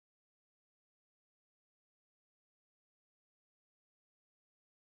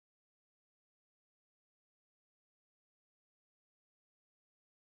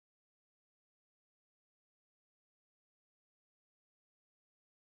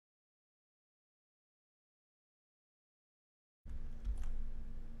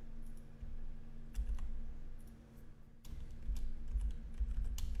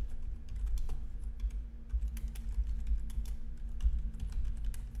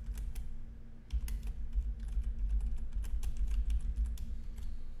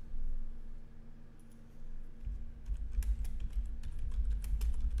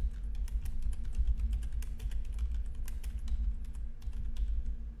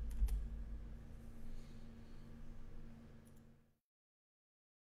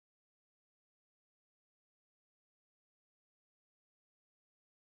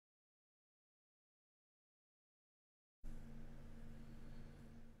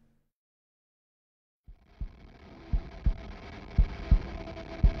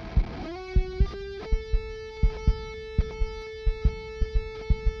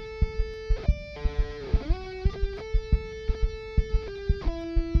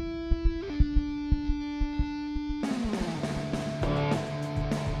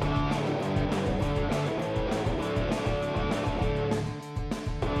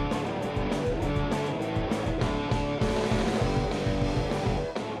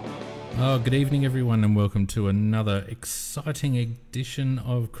Oh, good evening, everyone, and welcome to another exciting edition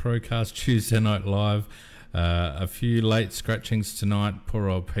of CrowCast Tuesday Night Live. A few late scratchings tonight. Poor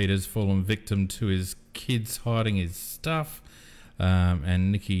old Peter's fallen victim to his kids hiding his stuff.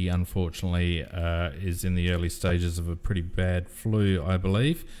 And Nikki, unfortunately, is in the early stages of a pretty bad flu, I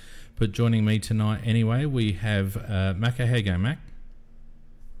believe. But joining me tonight anyway, we have Macca. How you going, Mac?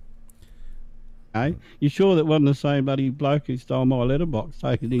 Hey, you sure that wasn't the same bloody bloke who stole my letterbox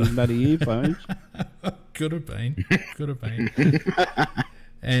taking his bloody earphones? Could have been. Could have been.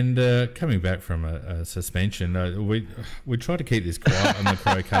 And coming back from a suspension, we try to keep this quiet on the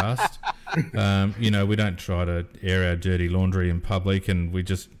CrowCast. We don't try to air our dirty laundry in public, and we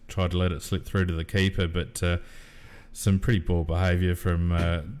just try to let it slip through to the keeper. But some pretty poor behaviour from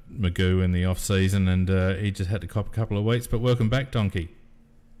Magoo in the off-season, and he just had to cop a couple of weeks. But welcome back, Donkey.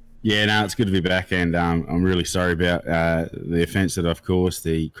 Yeah, no, it's good to be back, and I'm really sorry about the offence that I've caused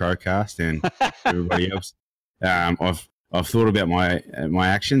the CrowCast and everybody else. I've thought about my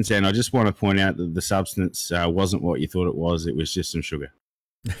actions, and I just want to point out that the substance wasn't what you thought it was. It was just some sugar.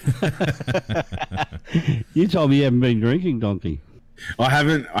 You told me you haven't been drinking, Donkey. I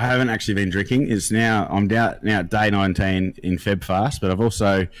haven't actually been drinking. I'm now at day 19 in Feb fast, but I've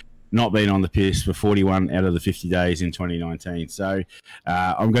also not been on the piss for 41 out of the 50 days in 2019. So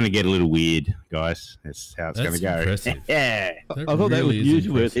I'm going to get a little weird, guys. That's how it's going to go. Impressive. Yeah. I thought that was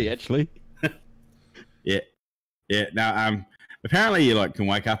newsworthy, actually. Yeah. Now, apparently you can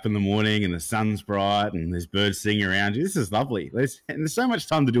wake up in the morning and the sun's bright and there's birds singing around you. This is lovely. There's so much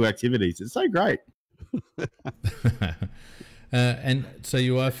time to do activities. It's so great. And so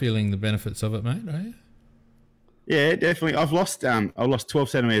you are feeling the benefits of it, mate, are you? Yeah, definitely. I've lost 12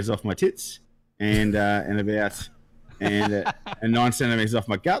 centimeters off my tits and 9 centimeters off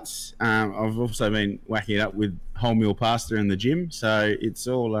my guts. I've also been whacking it up with wholemeal pasta in the gym, so it's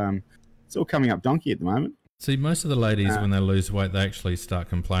all coming up donkey at the moment. See, most of the ladies, when they lose weight, they actually start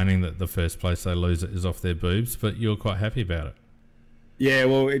complaining that the first place they lose it is off their boobs, but you're quite happy about it. Yeah,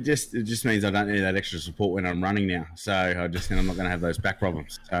 well, it just means I don't need that extra support when I'm running now. So I'm not going to have those back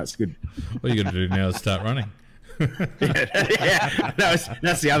problems. So it's good. All you got to do now is start running. Yeah.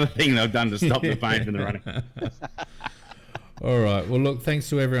 That's the other thing they've done to stop the pain from the running. All right. Well, look, thanks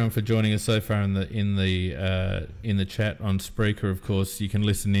to everyone for joining us so far in the chat on Spreaker. Of course, you can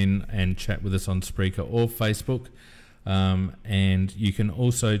listen in and chat with us on Spreaker or Facebook, and you can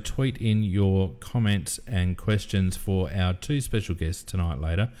also tweet in your comments and questions for our two special guests tonight.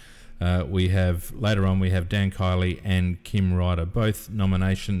 Later on, we have Dan Kiley and Kim Ryder, both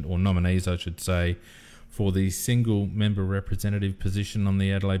nominees, I should say, for the single member representative position on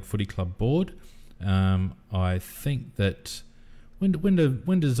the Adelaide Footy Club board. I think that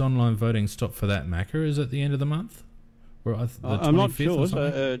when does online voting stop for that, Macca? Is it the end of the month? Or I'm not sure. It's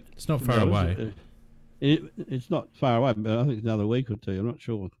not far away. It's not far away, but I think it's another week or two. I'm not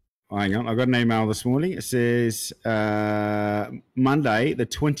sure. Hang on, I got an email this morning. It says Monday, the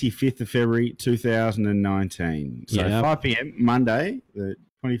 25th of February, 2019. So 5 p.m. Monday, the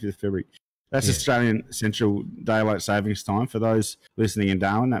 25th of February. That's Australian Central Daylight Savings Time. For those listening in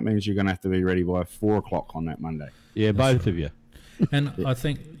Darwin, that means you're going to have to be ready by 4 o'clock on that Monday. Yeah, both of you. And I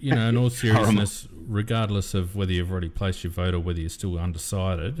think, in all seriousness, regardless of whether you've already placed your vote or whether you're still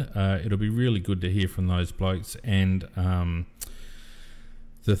undecided, it'll be really good to hear from those blokes. And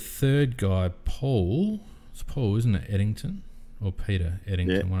the third guy, Paul, it's Paul, isn't it, Eddington? Or Peter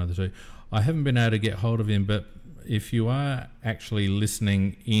Eddington, one of the two. I haven't been able to get hold of him, but if you are actually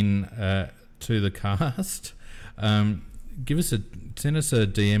listening in to the cast, send us a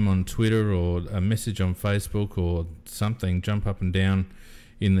DM on Twitter or a message on Facebook or something. Jump up and down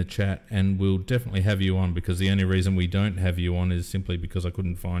in the chat, and we'll definitely have you on, because the only reason we don't have you on is simply because I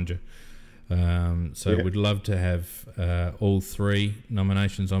couldn't find you. We'd love to have all three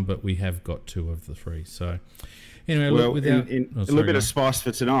nominations on, but we have got two of the three. So anyway, a little bit of spice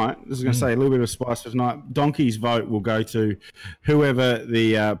for tonight. This is going to say a little bit of spice for tonight. Donkey's vote will go to whoever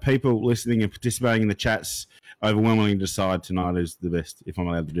the people listening and participating in the chats overwhelmingly decide tonight is the best. If I'm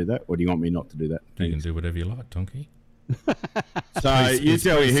allowed to do that, or do you want me not to do that? You can do whatever you like, Donkey. So you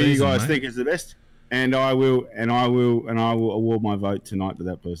tell me who you guys think is the best, and I will award my vote tonight to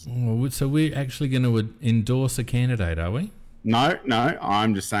that person. Oh, so we're actually going to endorse a candidate, are we? No,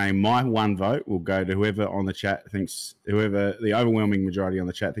 I'm just saying my one vote will go to whoever on the chat thinks, whoever the overwhelming majority on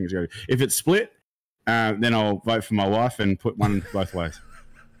the chat thinks. If it's split, then I'll vote for my wife and put one both ways.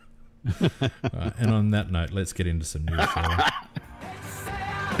 Right, and on that note, let's get into some news, shall we?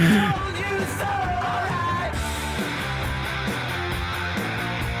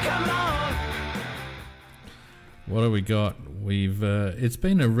 What do we got? we've it's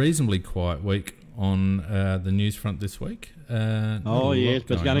been a reasonably quiet week on the news front this week. Oh yes,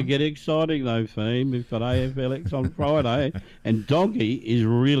 but it's going to get exciting though, Theme. We've got AFLX on Friday, and Donkey is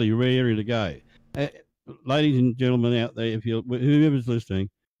really raring to go. Ladies and gentlemen out there, if you whoever's listening,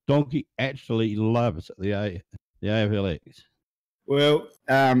 Donkey actually loves the AFLX. Well,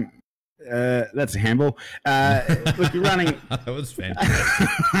 that's a handball. Look, you're running. That was fantastic.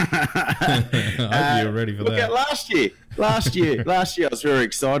 I hope you were ready for that. At last year, I was very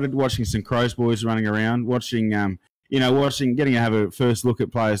excited watching some Crows boys running around, watching, getting to have a first look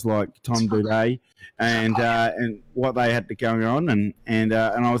at players like Tom Boudet and what they had going on, and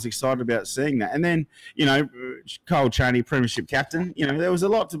I was excited about seeing that. And then, Cole Chaney, Premiership captain. There was a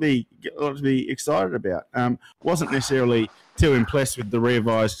lot to be excited about. Wasn't necessarily too impressed with the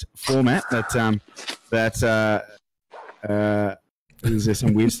revised format. Is there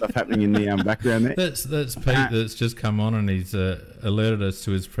some weird stuff happening in the background there? That's Pete that's just come on, and he's alerted us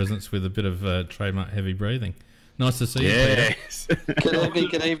to his presence with a bit of trademark heavy breathing. Nice to see you, Peter.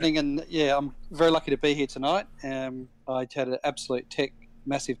 Good evening, and yeah, I'm very lucky to be here tonight. I had an absolute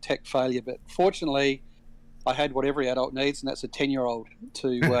massive tech failure, but fortunately, I had what every adult needs, and that's a 10-year-old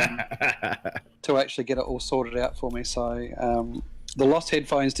to actually get it all sorted out for me. So the lost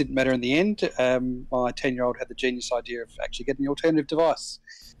headphones didn't matter in the end. My 10-year-old had the genius idea of actually getting the alternative device.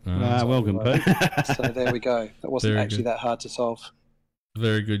 Welcome, Pete. So there we go. That wasn't actually that hard to solve.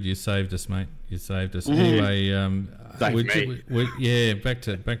 Very good. You saved us, mate. You saved us. Mm-hmm. Anyway, back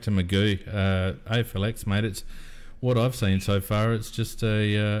to Magoo. AFLX, mate. It's what I've seen so far. It's just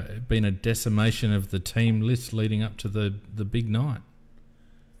been a decimation of the team list leading up to the big night.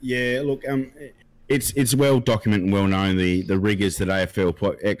 Yeah, look, it's well documented and well known the rigours that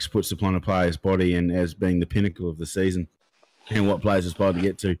AFLX puts upon a player's body and as being the pinnacle of the season and what players aspire to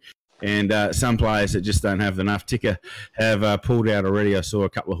get to. And some players that just don't have enough ticker have pulled out already. I saw a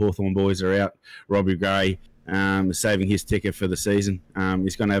couple of Hawthorn boys are out. Robbie Gray saving his ticker for the season.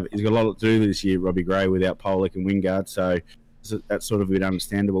 He's got a lot to do this year, Robbie Gray, without Pollock and Wingard. So that's sort of a bit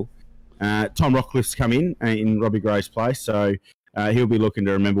understandable. Tom Rockcliffe's come in Robbie Gray's place, so he'll be looking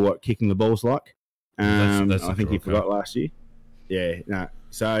to remember what kicking the ball's like. That's I think he forgot last year. Yeah, no.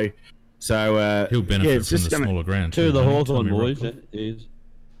 So he'll benefit from the smaller ground. Two of the Hawthorn boys is.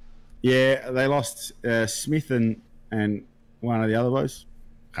 Yeah, they lost Smith and one of the other boys.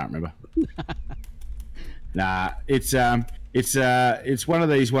 Can't remember. It's one of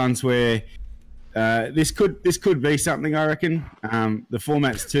these ones where this could be something. I reckon the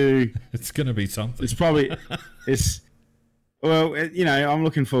format's too. It's going to be something. It's probably Well, I'm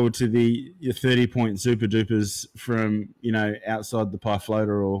looking forward to your 30-point super dupers from outside the pie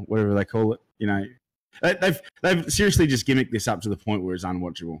floater or whatever they call it. They've seriously just gimmicked this up to the point where it's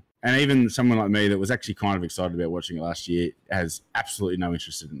unwatchable. And even someone like me that was actually kind of excited about watching it last year has absolutely no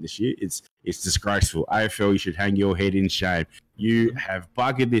interest in it this year. It's disgraceful. AFL, you should hang your head in shame. You have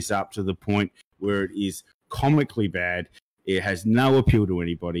buggered this up to the point where it is comically bad. It has no appeal to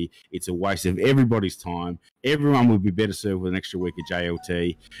anybody. It's a waste of everybody's time. Everyone would be better served with an extra week of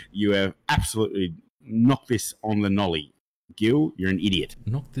JLT. You have absolutely knocked this on the nolly. Gil, you're an idiot.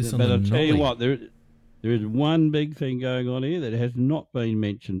 Knock this on the nolly. But I'll tell you what, there is one big thing going on here that has not been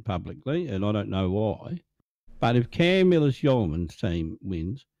mentioned publicly, and I don't know why. But if Cam Millis-Yeoman's team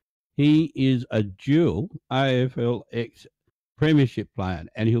wins, he is a dual AFLX premiership player,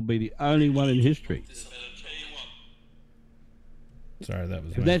 and he'll be the only one in history. Sorry, that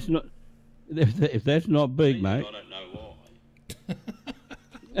was. If that's not big, mate. I don't know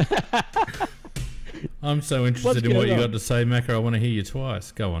why. I'm so interested in what you got to say, Macca. I want to hear you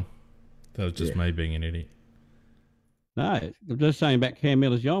twice. Go on. That was just me being an idiot. No, I'm just saying about Cam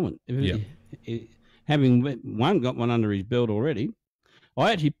Millis-Yeoman. Having got one under his belt already,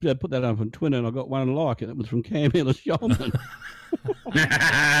 I actually put that up on Twitter and I got one like, and it was from Cam Millis-Yeoman.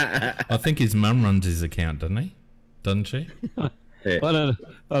 I think his mum runs his account, doesn't he? Doesn't she? Yeah. I don't know,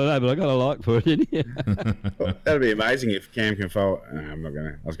 but I got a like for it, didn't you? Well, that'd be amazing if Cam can follow. I'm not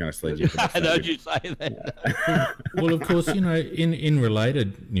gonna. I was gonna sled you. Don't you say that? Well, of course, in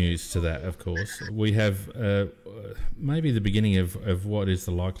related news to that, of course, we have maybe the beginning of what is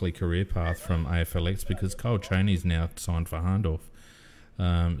the likely career path from AFLX, because Cole Chaney's now signed for Hahndorf.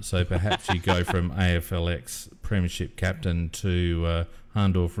 So perhaps you go from AFLX Premiership captain to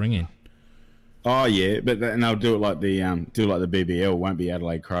Hahndorf ring-in. Oh yeah, but and they'll do it like the BBL. It won't be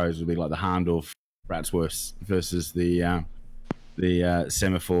Adelaide Crows. It'll be like the Hahndorf Ratsworth versus the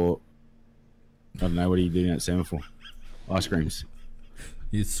semaphore. I don't know, what are you doing at semaphore? Ice creams.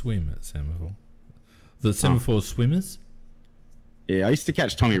 You swim at semaphore. The semaphore swimmers. Yeah, I used to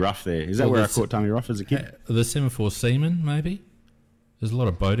catch Tommy Ruff there. Is that where I caught Tommy Ruff as a kid? The Semaphore Seaman, maybe? There's a lot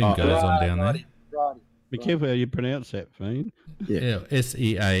of boating goes on down there. Right. Be careful how you pronounce that, Fiend. Yeah,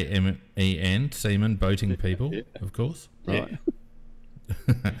 Seamen, seamen, boating people, of course. Right.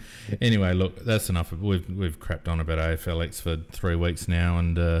 Anyway, look, that's enough. We've crapped on about AFLX for 3 weeks now,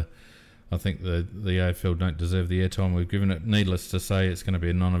 and I think the AFL don't deserve the airtime we've given it. Needless to say, it's going to be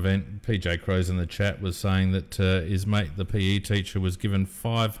a non-event. PJ Crows in the chat was saying that his mate, the PE teacher, was given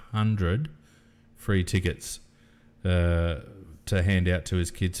 500 free tickets to hand out to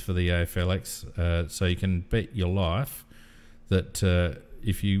his kids for the AFLX. So you can bet your life that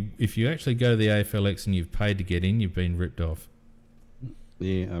if you actually go to the AFLX and you've paid to get in, you've been ripped off.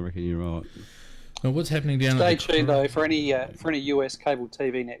 Yeah, I reckon you're right. Now, what's happening down Stay at the tuned though for any US cable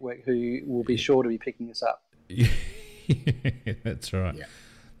TV network who will be sure to be picking this up. Yeah, that's right. Yeah.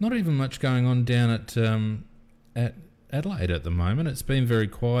 Not even much going on down at Adelaide at the moment. It's been very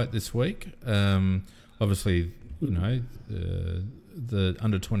quiet this week. Obviously, you know, the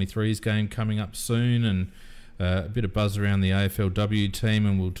under-23s game coming up soon, and a bit of buzz around the AFLW team,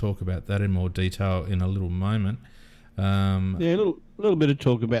 and we'll talk about that in more detail in a little moment. Yeah, a little bit of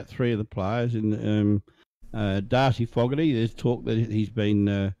talk about three of the players. In Darcy Fogarty, there's talk that he's been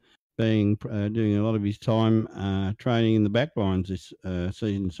doing a lot of his time training in the backlines this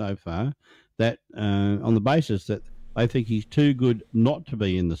season so far. That on the basis that they think he's too good not to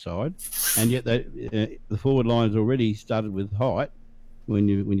be in the side, and yet the forward line's already started with height. When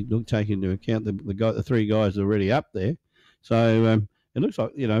you take into account the three guys already up there, so it looks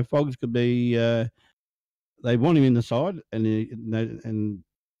like, you know, Fogs could be. They want him in the side, and it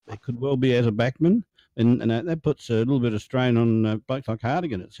could well be as a backman, and that puts a little bit of strain on blokes like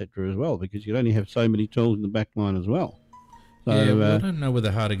Hardigan, etc. as well, because you only have so many tools in the back line as well. So, yeah, well, I don't know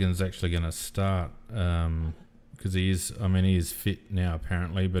whether Hardigan's actually going to start, because he is fit now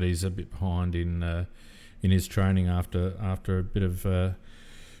apparently, but he's a bit behind in his training after a bit of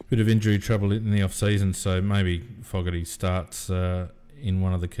injury trouble in the off season. So maybe Fogarty starts. In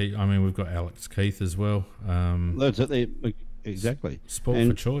one of the key, I mean, we've got Alex Keith as well. That's it. Exactly. Sport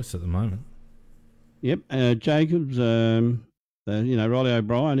for choice at the moment. Yep. Jacobs, Riley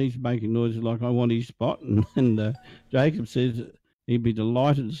O'Brien, he's making noises like I want his spot, and Jacobs says he'd be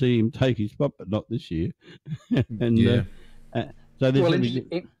delighted to see him take his spot, but not this year. And yeah.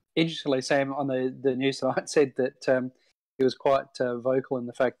 Interestingly, Sam on the news tonight said that he was quite vocal in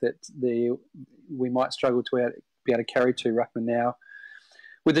the fact that we might struggle to be able to carry two ruckmen now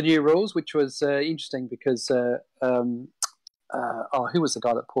with the new rules, which was interesting because who was the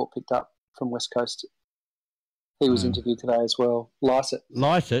guy that Port picked up from West Coast? He was interviewed today as well. Lysett,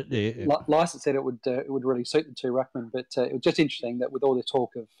 yeah. Lysett said it would really suit the two ruckmen, but it was just interesting that with all the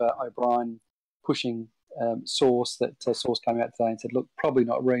talk of O'Brien pushing Source, that Source came out today and said, look, probably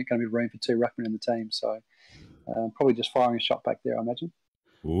not going to be room for two ruckmen in the team, so probably just firing a shot back there, I imagine.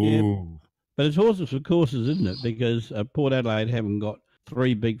 Ooh. Yeah. But it's horses for courses, isn't it? Because Port Adelaide haven't got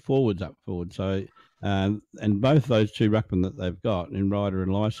three big forwards up forward. So, and both those two ruckmen that they've got in Ryder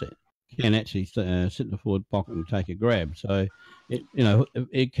and Lysett can actually sit in the forward pocket and take a grab. So,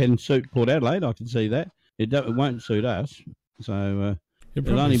 it can suit Port Adelaide. I can see that. It won't suit us. So it'd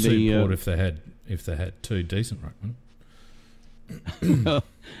probably only suit Port if they had two decent ruckmen.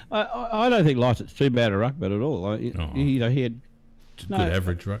 I don't think Lysett's too bad a ruckman at all. He had good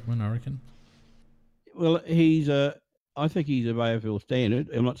average ruckman, I reckon. Well, I think he's of AFL standard.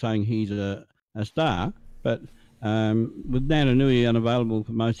 I'm not saying he's a star, but with Nananui unavailable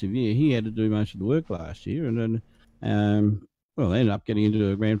for most of the year, he had to do most of the work last year, and then they ended up getting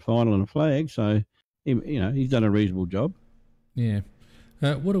into a grand final and a flag. So, he's done a reasonable job. Yeah.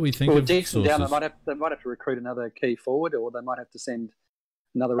 What do we think of Dixon down? They might have to recruit another key forward, or they might have to send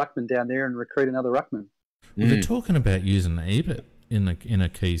another ruckman down there and recruit another ruckman. Well, they're talking about using Ebert in a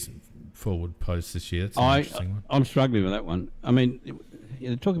key forward post this year. That's an interesting one. I'm struggling with that one. I mean,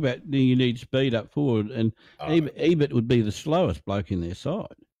 talk about you need speed up forward, and Ebert would be the slowest bloke in their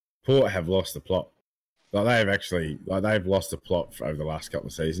side. Port have lost the plot. They've lost the plot over the last couple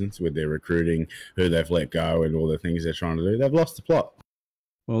of seasons with their recruiting, who they've let go, and all the things they're trying to do. They've lost the plot.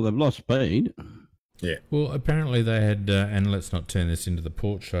 Well, they've lost speed. Yeah. Well, apparently they had, and let's not turn this into the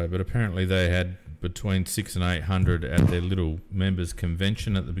Port show, but apparently they had between 600 and 800 at their little members'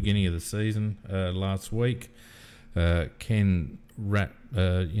 convention at the beginning of the season last week. Ken wrapped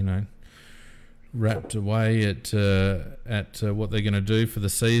away at what they're going to do for the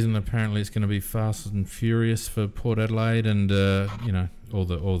season. Apparently, it's going to be fast and furious for Port Adelaide, and all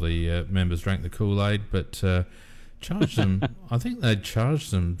the members drank the Kool-Aid, but charged them. I think they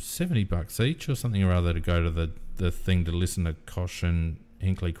charged them $70 each or something or other to go to the the thing to listen to Kosh and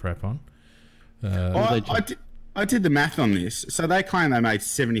Hinkley crap on. I did the math on this. So they claim they made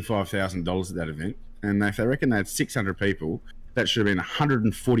 $75,000 at that event, and if they reckon they had 600 people, that should have been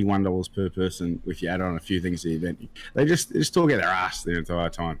 $141 per person if you add on a few things to the event. They just talk out their ass the entire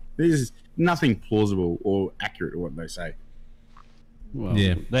time. There's nothing plausible or accurate to what they say. Well,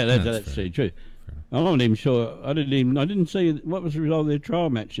 yeah, that's true. I'm not even sure. I didn't see what was the result of their trial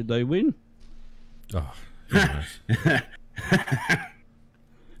match. Did they win? Oh,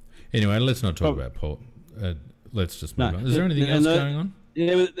 anyway, let's not talk about Port. Let's just move on. Is there anything else going on?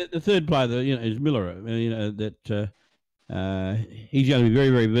 Yeah, the third player, is Miller. He's going to be very,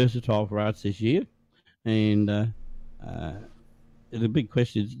 very versatile for us this year, and the big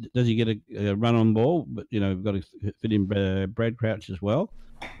question is, does he get a run on ball? But we've got to fit in Brad Crouch as well.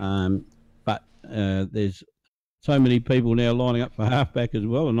 But there's so many people now lining up for halfback as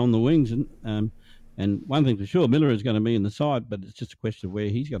well and on the wings, and one thing for sure, Miller is going to be in the side, but it's just a question of where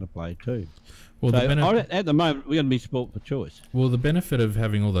he's going to play too. Well, at the moment, we're going to be sport for choice. Well, the benefit of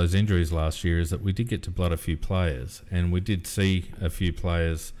having all those injuries last year is that we did get to blood a few players, and we did see a few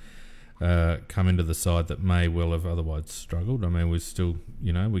players come into the side that may well have otherwise struggled. I mean, we still,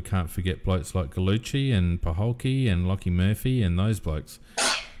 we can't forget blokes like Gallucci and Paholke and Lockie Murphy and those blokes.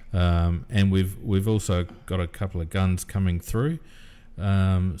 And we've also got a couple of guns coming through.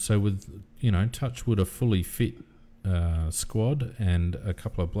 So with, touch wood, a fully fit squad and a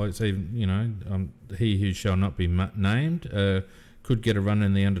couple of blokes, even, he who shall not be named, could get a run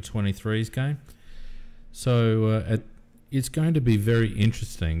in the under-23s game. So it's going to be very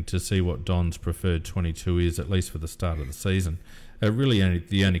interesting to see what Don's preferred 22 is, at least for the start of the season. Really,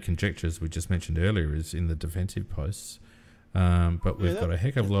 the only conjecture, as we just mentioned earlier, is in the defensive posts. But we've got a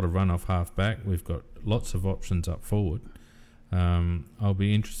heck of a lot of run off half back. We've got lots of options up forward. I'll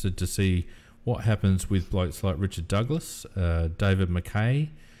be interested to see what happens with blokes like Richard Douglas, David McKay,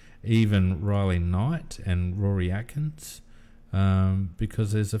 even Riley Knight and Rory Atkins,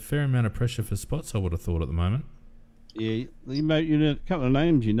 because there's a fair amount of pressure for spots, I would have thought, at the moment. Yeah, a couple of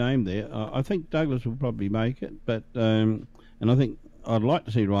names you named there. I think Douglas will probably make it, but and I think I'd like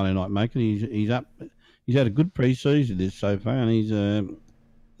to see Riley Knight make it. He's up. He's had a good pre-season this so far, and he's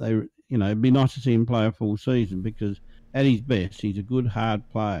it'd be nice to see him play a full season, because at his best, he's a good hard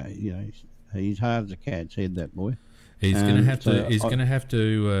player. He's hard as a cat's head, that boy. He's going to have to. He's going to have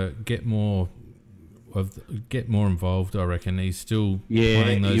to get more involved. I reckon he's still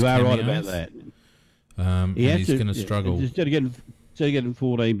playing those. You are cameos. Right about that. He's going to struggle. Instead of getting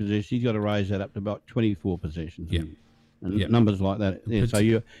 14 possessions, he's got to raise that up to about 24 possessions. Yeah. And numbers like that. Yeah, so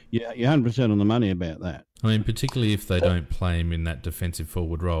you're 100% on the money about that. I mean, particularly if they don't play him in that defensive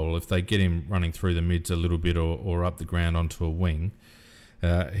forward role. If they get him running through the mids a little bit or up the ground onto a wing,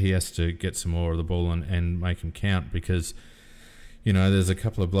 he has to get some more of the ball and make him count, because, there's a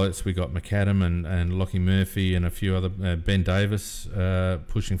couple of blokes. We got McAdam and Lockie Murphy and a few other, Ben Davis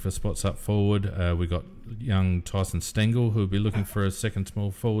pushing for spots up forward. We got young Tyson Stengel, who will be looking for a second small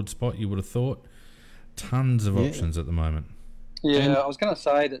forward spot, you would have thought. Tons of options at the moment. Yeah, I was going to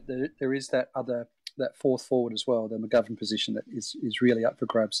say that there is that fourth forward as well, the McGovern position, that is really up for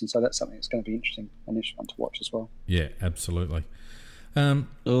grabs, and so that's something that's going to be interesting and one to watch as well. Yeah, absolutely. Well,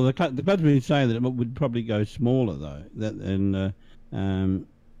 the club's been saying that it would probably go smaller though. The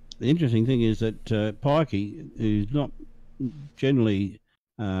interesting thing is that Pikey, who's not generally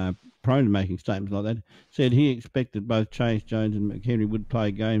prone to making statements like that, said he expected both Chase Jones and McHenry would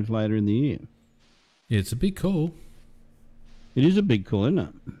play games later in the year. Yeah, it's a big call. It is a big call, isn't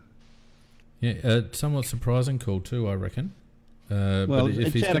it? Yeah, somewhat surprising call too, I reckon. Well,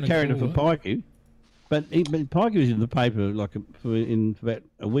 if it's out of character for Pikey. But Pikey was in the paper for about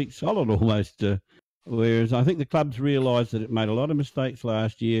a week solid almost. Whereas I think the clubs realised that it made a lot of mistakes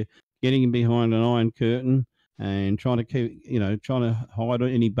last year, getting him behind an iron curtain and trying to hide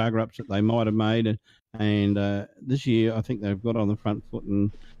any bugger ups that they might have made. And this year, I think they've got on the front foot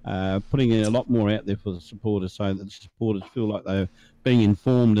and putting in a lot more out there for the supporters, so that the supporters feel like they're being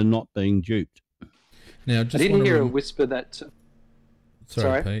informed and not being duped. Now, I did hear a whisper that.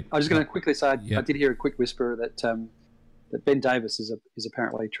 Sorry, Pete. I was just going to quickly say I did hear a quick whisper that Ben Davis is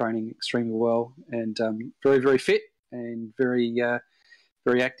apparently training extremely well and very, very fit and very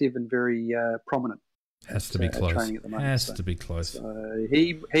very active and very prominent. Has to be close. Training at the moment, Has to be close. So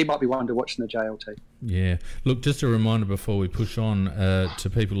he might be one to watch in the JLT. Yeah. Look, just a reminder before we push on to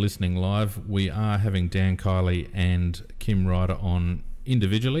people listening live, we are having Dan Kiley and Kim Ryder on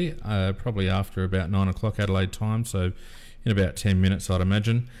individually, probably after about 9 o'clock Adelaide time, so in about 10 minutes, I'd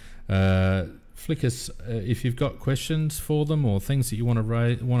imagine. Flick us if you've got questions for them or things that you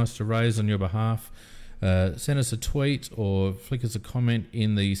want us to raise on your behalf. send us a tweet or flick us a comment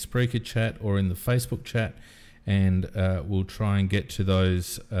in the Spreaker chat or in the Facebook chat, and we'll try and get to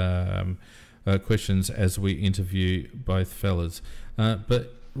those questions as we interview both fellas.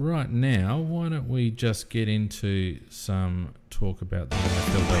 But right now, why don't we just get into some talk about the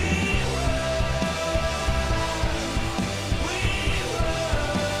AFLW?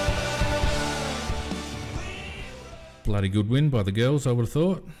 Bloody good win by the girls, I would have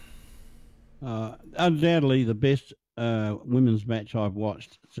thought. Undoubtedly the best women's match I've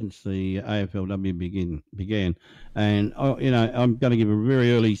watched since the AFLW began. And, I'm going to give a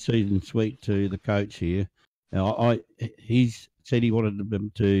very early season sweet to the coach here. He's said he wanted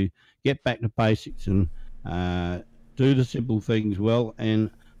them to get back to basics and do the simple things well. And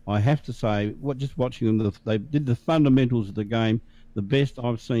I have to say, just watching them, they did the fundamentals of the game, the best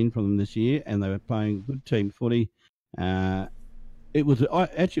I've seen from them this year, and they were playing good team footy. It was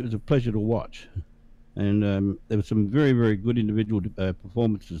a pleasure to watch, and there were some very, very good individual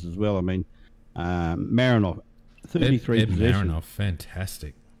performances as well. I mean, Marinoff, 33 possessions. Marinoff,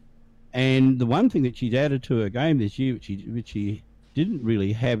 fantastic. And the one thing that she's added to her game this year, which she didn't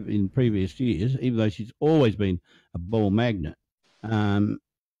really have in previous years, even though she's always been a ball magnet,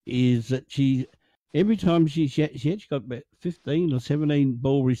 is that every time she actually got about 15 or 17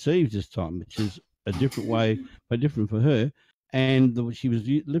 ball receives this time, which is a different way, but different for her. And she was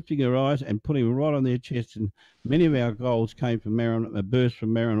lifting her eyes and putting them right on their chest. And many of our goals came from Marinoff, a burst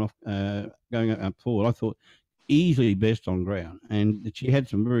from Marinoff going up forward. I thought easily best on ground. And she had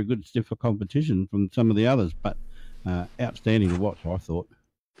some very good stiffer competition from some of the others, but outstanding to watch, I thought.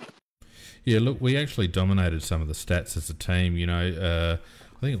 Yeah, look, we actually dominated some of the stats as a team. I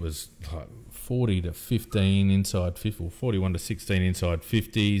think it was like 40 to 15 inside 50, or 41 to 16 inside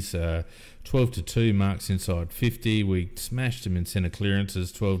 50s, 12 to 2 marks inside 50. We smashed them in centre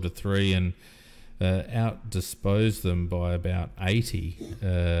clearances, 12 to 3, and out-disposed them by about 80.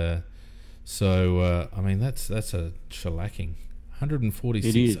 I mean, that's a shellacking.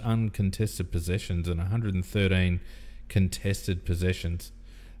 146 uncontested possessions and 113 contested possessions.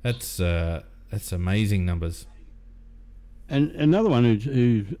 That's amazing numbers. And another one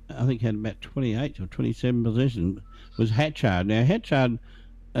who I think had about 28 or 27 possessions was Hatchard. Now, Hatchard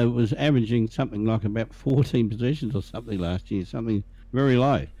was averaging something like about 14 possessions or something last year, something very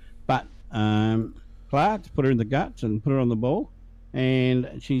low. But Clark's put her in the guts and put her on the ball, and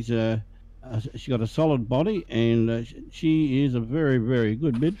she got a solid body, and she is a very, very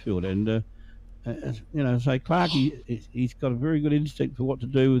good midfielder. And so Clark, he's got a very good instinct for what to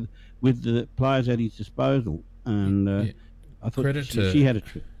do with the players at his disposal, and I thought she had a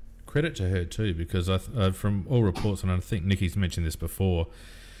credit to her too, because from all reports, and I think Nikki's mentioned this before,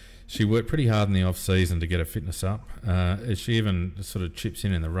 she worked pretty hard in the off season to get her fitness up. She even sort of chips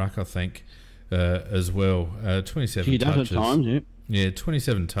in the ruck, I think, as well. 27 she touches. Does at times, yeah,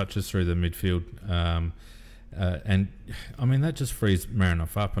 27 touches through the midfield, and I mean that just frees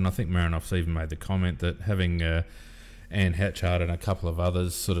Marinoff up. And I think Marinoff's even made the comment that having Anne Hatchard and a couple of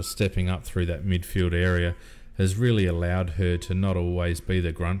others sort of stepping up through that midfield area has really allowed her to not always be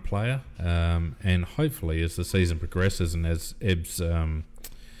the grunt player, and hopefully as the season progresses and as Eb's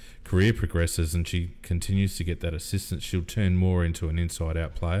career progresses and she continues to get that assistance, she'll turn more into an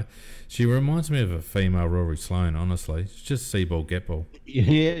inside-out player. She reminds me of a female Rory Sloane, honestly. It's just see ball, get ball.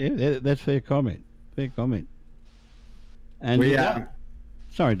 Yeah, that's fair comment. Fair comment. And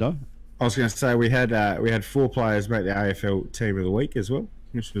sorry, Doc. I was going to say we had 4 players make the AFL Team of the Week as well,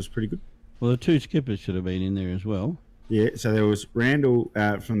 which was pretty good. Well, the 2 skippers should have been in there as well. Yeah, so there was Randall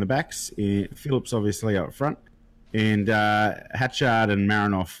from the backs, Phillips obviously up front, and Hatchard and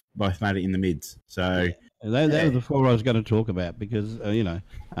Marinoff both made it in the mids. So they were the 4 I was going to talk about, because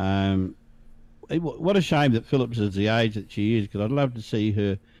what a shame that Phillips is the age that she is, because I'd love to see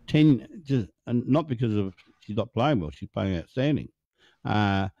her 10, and not because of she's not playing well, she's playing outstanding.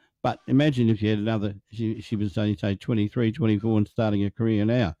 But imagine if you had another, she was only say 23, 24 and starting her career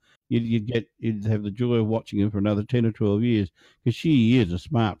now. You'd have the joy of watching her for another 10 or 12 years, because she is a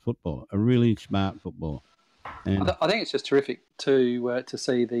smart footballer, a really smart footballer. And I think it's just terrific to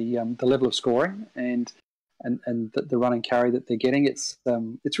see the level of scoring and the run and carry that they're getting. It's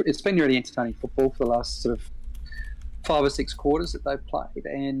been really entertaining football for the last sort of 5 or 6 quarters that they've played,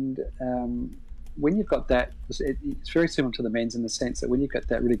 and when you've got that, it's very similar to the men's in the sense that when you've got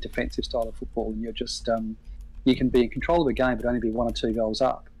that really defensive style of football, and you're just you can be in control of the game but only be 1 or 2 goals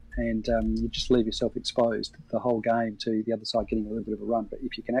up, and you just leave yourself exposed the whole game to the other side getting a little bit of a run. But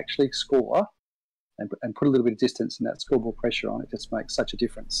if you can actually score and put a little bit of distance and that scoreboard pressure on, it just makes such a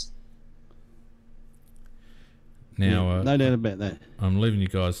difference. Now, no doubt about that. I'm leaving you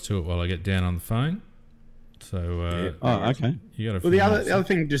guys to it while I get down on the phone. So okay. You got well, the other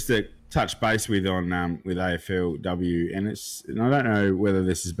thing just to touch base with on with AFLW, and I don't know whether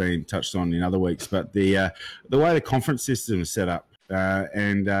this has been touched on in other weeks, but the way the conference system is set up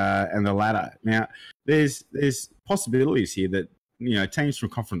and the ladder. Now, there's possibilities here that teams from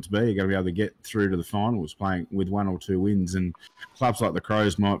Conference B are going to be able to get through to the finals playing with 1 or 2 wins, and clubs like the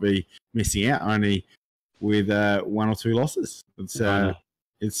Crows might be missing out only with 1 or 2 losses.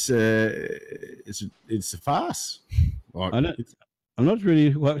 It's a farce. I'm not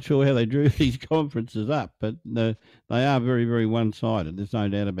really quite sure how they drew these conferences up, but they are very, very one-sided. There's no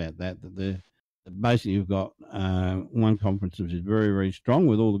doubt about that. Basically, you've got one conference which is very, very strong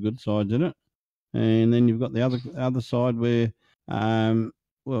with all the good sides in it, and then you've got the other side where,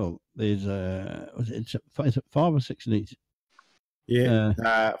 there's is it 5 or 6 in each? Yeah,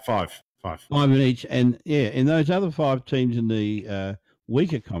 5. 5 in each, and in those other 5 teams in the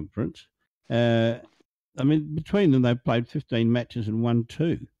weaker conference, between them they've played 15 matches and won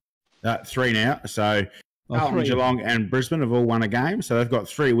 2. 3 now. So Carlton, Geelong, and Brisbane have all won a game. So they've got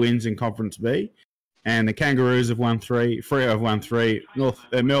 3 wins in Conference B, and the Kangaroos have won 3. Freo have won 3.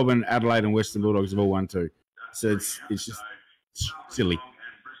 Melbourne, Adelaide, and Western Bulldogs have all won 2. So it's just silly.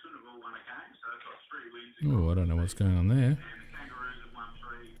 Oh, I don't know what's going on there.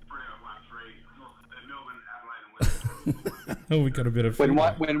 Oh, we got a bit of when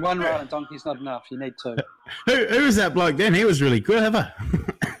one run of donkey's not enough, you need 2. Who was that bloke then? He was really clever.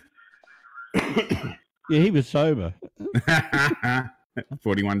 Yeah, he was sober.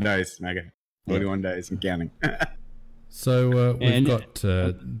 41 days, Maggie. 41 days and counting. So we've got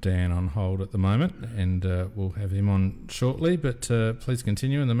Dan on hold at the moment, and we'll have him on shortly. But please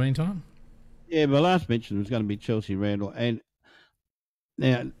continue in the meantime. Yeah, my last mention was going to be Chelsea Randall, and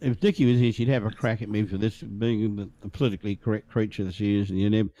now, if Dickie was here, she'd have a crack at me for this, being the politically correct creature that she is,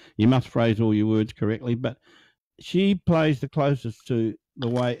 and you must phrase all your words correctly. But she plays the closest to the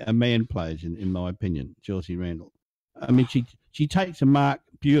way a man plays, in my opinion, Chelsea Randall. I mean, she takes a mark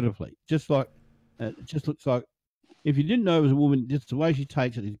beautifully, just looks like, if you didn't know it was a woman, just the way she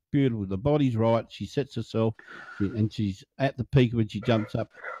takes it is beautiful. The body's right. She sets herself, and she's at the peak when she jumps up,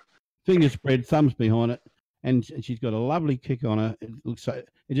 fingers spread, thumbs behind it. And she's got a lovely kick on her. It looks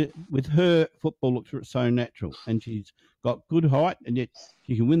with her, football looks so natural. And she's got good height, and yet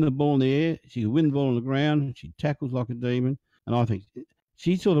she can win the ball in the air. She can win the ball on the ground. She tackles like a demon. And I think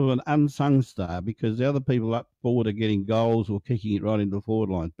she's sort of an unsung star because the other people up forward are getting goals or kicking it right into the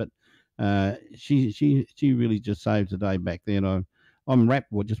forward line. But she really just saved the day back there. And I'm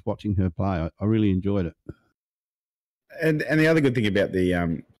rapt just watching her play. I really enjoyed it. And the other good thing about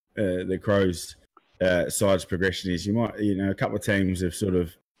the Crows side's progression is a couple of teams have sort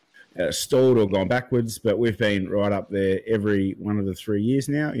of stalled or gone backwards, but we've been right up there every one of the 3 years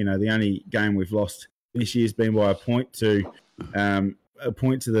now. The only game we've lost this year's been by a point to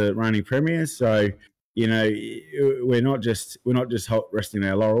the reigning premiers. So we're not just resting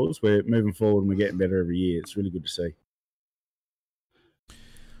our laurels. We're moving forward and we're getting better every year. It's really good to see.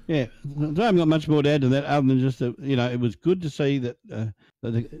 Yeah, I haven't got much more to add to that other than just that, it was good to see that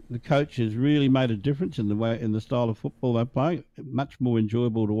the coach has really made a difference in the style of football they play. Much more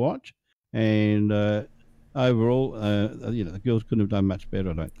enjoyable to watch, and overall, the girls couldn't have done much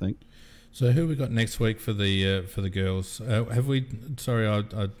better, I don't think. So who we got next week for the girls? Have we? Sorry, I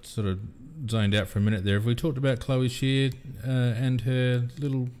sort of zoned out for a minute there. Have we talked about Chloe Shear and her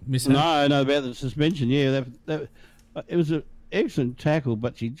little mishap? No, about the suspension. Yeah, that it was a excellent tackle,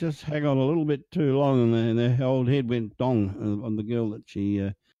 but she just hung on a little bit too long, and her old head went dong on the girl that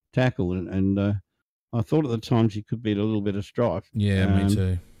she tackled, and I thought at the time she could be at a little bit of strife. Yeah, me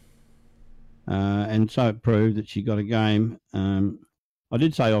too. And so it proved that she got a game. I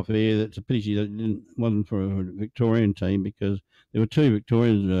did say off air that it's a pity she wasn't for a Victorian team because there were 2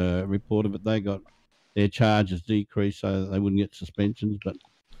 Victorians reported, but they got their charges decreased so that they wouldn't get suspensions, but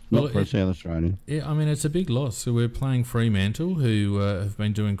not for a South Australian. Yeah, I mean, it's a big loss. So we're playing Fremantle, who have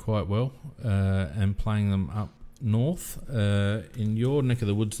been doing quite well, and playing them up north in your neck of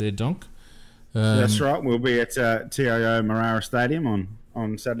the woods there, Donk. That's right. We'll be at TIO Marara Stadium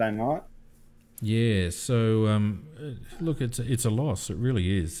on Saturday night. Yeah, so look, it's a loss. It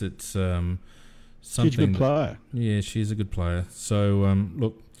really is. It's something. She's a good player. Yeah, she's a good player. So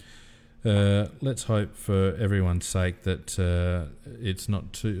look, let's hope for everyone's sake that it's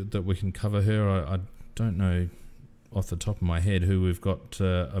not that we can cover her. I don't know off the top of my head who we've got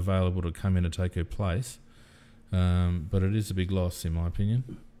available to come in and take her place, but it is a big loss in my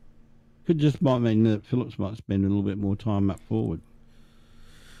opinion. Might mean that Phillips might spend a little bit more time up forward.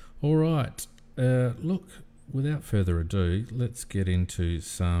 All right. Look, without further ado, let's get into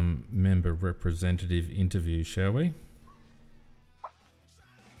some member representative interviews, shall we?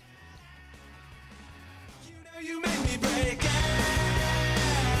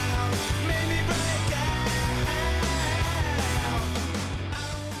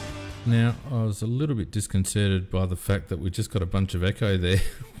 Now, I was a little bit disconcerted by the fact that we just got a bunch of echo there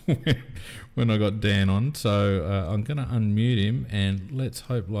when I got Dan on. So I'm going to unmute him, and let's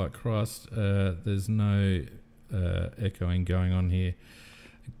hope, like Christ, there's no echoing going on here.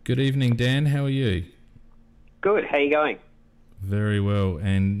 Good evening, Dan. How are you? Good. How are you going? Very well.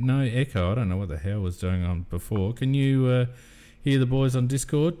 And no echo. I don't know what the hell was going on before. Can you hear the boys on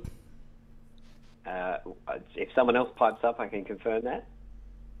Discord? If someone else pipes up, I can confirm that.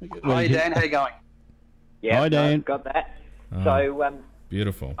 Hi, Dan. How you going? Yeah, Hi, Dan. Got that. Oh, So,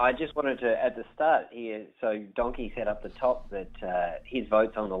 beautiful. I just wanted to, at the start here, so Donkey said up the top that his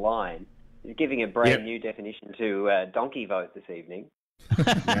vote's on the line. He's giving a brand new definition to donkey vote this evening.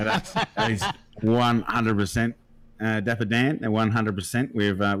 Yeah, that is 100%. Dapper Dan, 100%.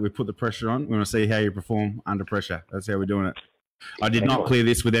 We've put the pressure on. We want to see how you perform under pressure. That's how we're doing it. I did not clear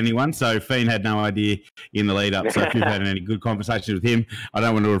this with anyone, so Fiend had no idea in the lead up. So if you've had any good conversations with him, I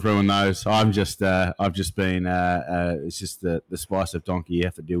don't want to ruin those. I've just been. It's just the spice of donkey you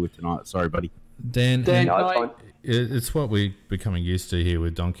have to deal with tonight. Sorry, buddy. Dan, No, it's what we're becoming used to here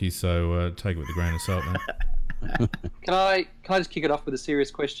with donkeys, so take it with a grain of salt, mate. Can I just kick it off with a serious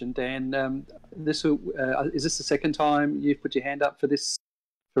question, Dan? Is this the second time you've put your hand up for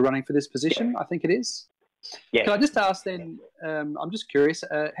running for this position? I think it is. Yeah. Can I just ask then? I'm just curious.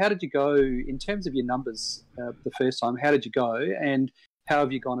 How did you go in terms of your numbers the first time? How did you go, and how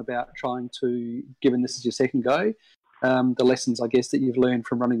have you gone about trying to, given this is your second go, the lessons I guess that you've learned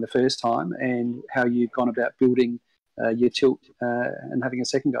from running the first time, and how you've gone about building your tilt and having a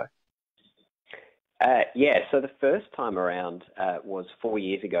second go? So the first time around was 4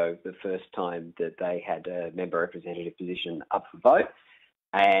 years ago, the first time that they had a member representative position up for vote.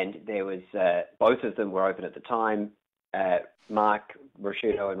 And there was, both of them were open at the time. Mark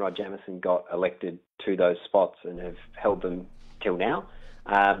Rashudo and Rod Jamison got elected to those spots and have held them till now.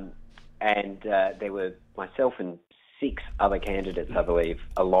 And there were myself and 6 other candidates, I believe,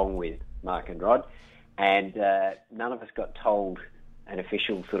 along with Mark and Rod. And none of us got told an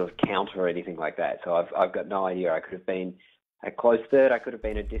official sort of count or anything like that. So I've got no idea. I could have been a close third. I could have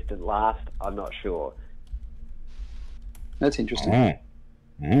been a distant last. I'm not sure. That's interesting.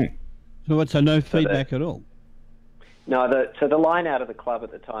 So no feedback at all? No, so the line out of the club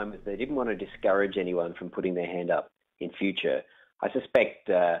at the time was they didn't want to discourage anyone from putting their hand up in future. I suspect,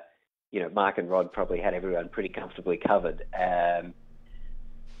 Mark and Rod probably had everyone pretty comfortably covered.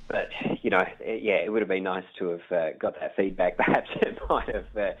 But, it would have been nice to have got that feedback. Perhaps it might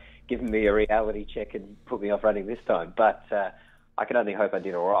have given me a reality check and put me off running this time. But I can only hope I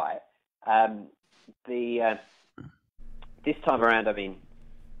did all right. This time around, I mean,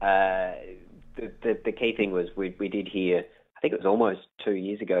 the key thing was we did hear, I think it was almost 2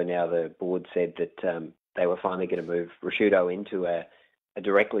 years ago now, the board said that they were finally going to move Rashudo into a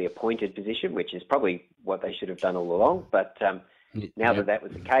directly appointed position, which is probably what they should have done all along. But now that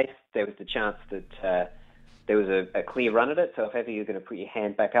was the case, there was the chance that there was a clear run at it. So if ever you're going to put your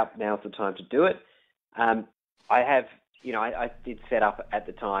hand back up, now's the time to do it. I did set up at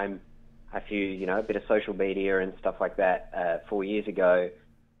the time a bit of social media and stuff like that 4 years ago,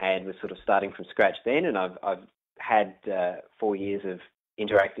 and was sort of starting from scratch then. And I've had 4 years of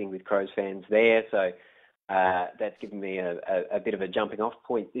interacting with Crows fans there, so that's given me a bit of a jumping off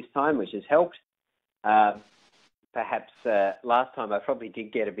point this time, which has helped. Perhaps last time I probably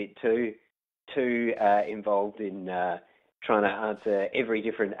did get a bit too involved in trying to answer every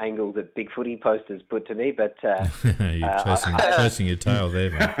different angle that Big Footy posters put to me, but you're chasing your tail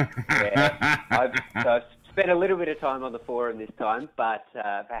there, mate. Yeah, I've spent a little bit of time on the forum this time, but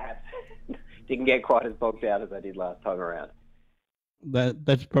perhaps didn't get quite as bogged out as I did last time around.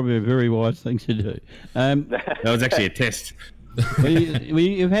 That's probably a very wise thing to do. That was actually a test.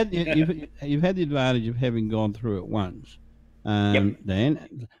 You've had the advantage of having gone through it once, Yep.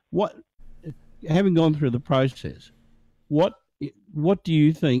 Dan. Having gone through the process, what do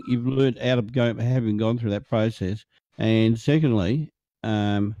you think you've learned out of having gone through that process? And secondly,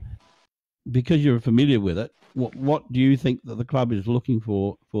 because you're familiar with it, what do you think that the club is looking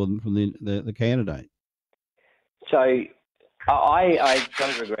for from the candidate? So I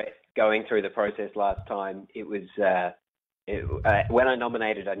don't regret going through the process last time. It was when I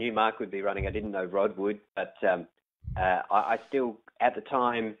nominated, I knew Mark would be running. I didn't know Rod would, but I still, at the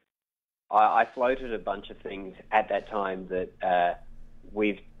time, I floated a bunch of things at that time that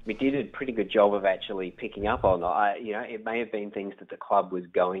we did did a pretty good job of actually picking up on. It may have been things that the club was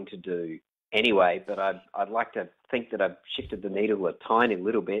going to do anyway, but I'd like to think that I've shifted the needle a tiny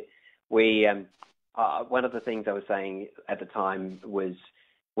little bit. One of the things I was saying at the time was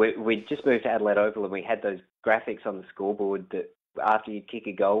we just moved to Adelaide Oval, and we had those graphics on the scoreboard that after you'd kick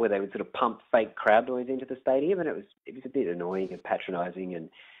a goal where they would sort of pump fake crowd noise into the stadium, and it was a bit annoying and patronising, and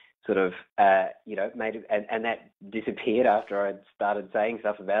sort of made it, and that disappeared after I'd started saying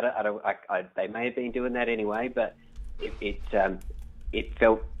stuff about it. They may have been doing that anyway, but it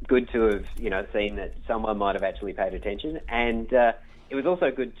felt good to have seen that someone might have actually paid attention, and it was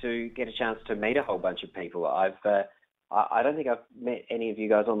also good to get a chance to meet a whole bunch of people. I don't think I've met any of you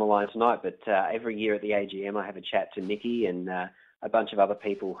guys on the line tonight, but every year at the AGM I have a chat to Nikki and a bunch of other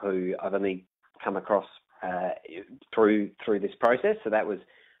people who I've only come across through this process. So that was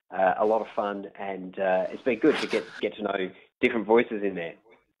a lot of fun, and it's been good to get to know different voices in there.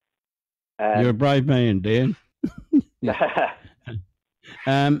 You're a brave man, Dan.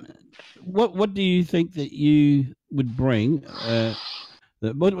 What do you think that you would bring?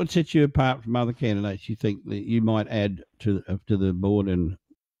 What would set you apart from other candidates you think that you might add to the board, and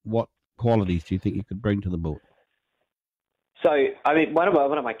what qualities do you think you could bring to the board? So, I mean, one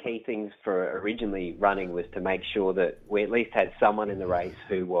of my key things for originally running was to make sure that we at least had someone in the race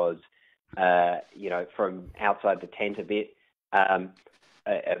who was, from outside the tent a bit.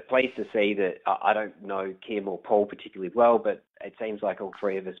 Pleased to see that I don't know Kim or Paul particularly well, but it seems like all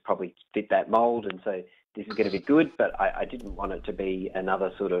three of us probably fit that mould, and so this is going to be good. But I didn't want it to be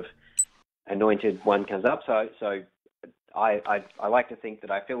another sort of anointed one comes up. So I like to think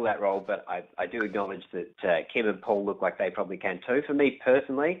that I fill that role, but I do acknowledge that Kim and Paul look like they probably can too. For me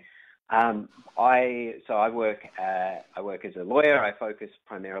personally, I work as a lawyer. I focus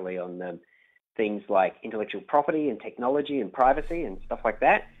primarily on things like intellectual property and technology and privacy and stuff like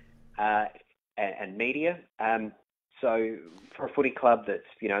that, and media. So for a footy club that's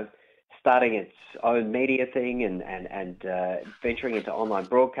starting its own media thing and venturing into online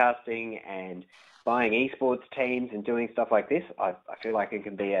broadcasting and buying esports teams and doing stuff like this, I feel like it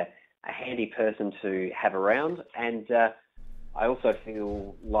can be a handy person to have around. And I also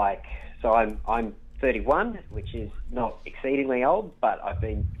feel like, so I'm 31, which is not exceedingly old, but I've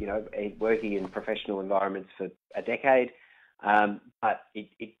been, working in professional environments for a decade. But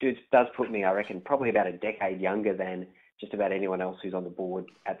it does put me, I reckon, probably about a decade younger than just about anyone else who's on the board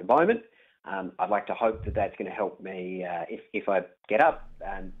at the moment. I'd like to hope that that's going to help me if I get up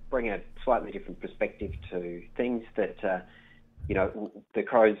and bring a slightly different perspective to things that, the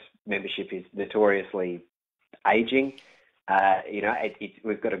Crows membership is notoriously ageing.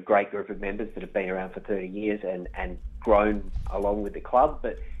 We've got a great group of members that have been around for 30 years and grown along with the club,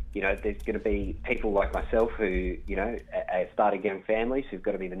 but there's going to be people like myself who are starting young families who've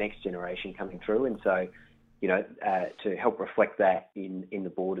got to be the next generation coming through, and so to help reflect that in the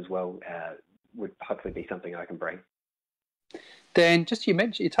board as well would hopefully be something I can bring. Dan, just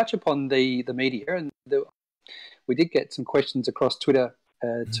you touch upon the media, and we did get some questions across Twitter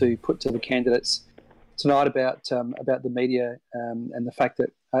to put to the candidates tonight about the media and the fact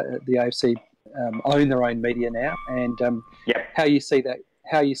that the AFC own their own media now, and how you see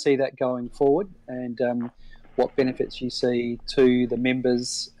that going forward, and what benefits you see to the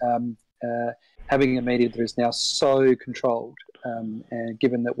members having a media that is now so controlled, and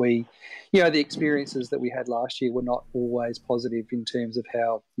given that we, the experiences that we had last year were not always positive in terms of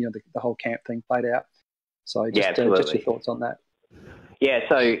how the whole camp thing played out. So just your thoughts on that. Yeah,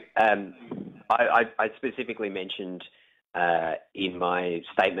 so I specifically mentioned in my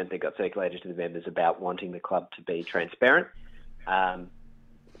statement that got circulated to the members about wanting the club to be transparent. I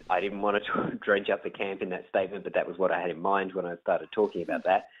didn't want to drench up the camp in that statement, but that was what I had in mind when I started talking about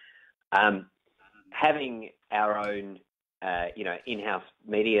that. Having our own, in-house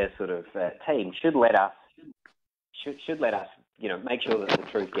media sort of team should let us, make sure that the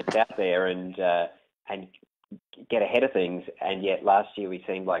truth gets out there and get ahead of things. And yet last year we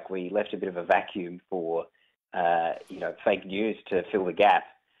seemed like we left a bit of a vacuum for, fake news to fill the gap.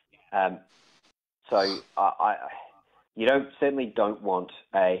 So you certainly don't want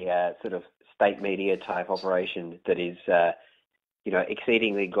a sort of state media type operation that is,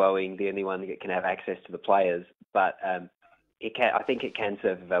 exceedingly glowing, the only one that can have access to the players. But I think it can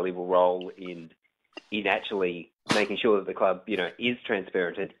serve a valuable role in actually making sure that the club, is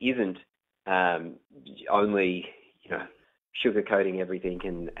transparent and isn't only, sugarcoating everything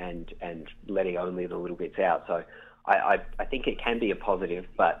and letting only the little bits out. So I think it can be a positive,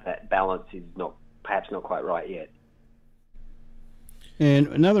 but that balance is perhaps not quite right yet. And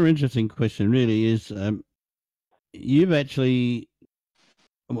another interesting question really is, you've actually,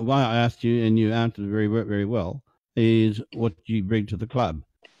 why I asked you, and you answered very well, is what you bring to the club.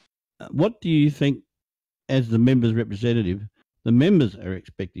 What do you think, as the members' representative, the members are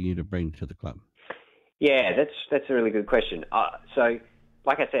expecting you to bring to the club? Yeah, that's a really good question. So,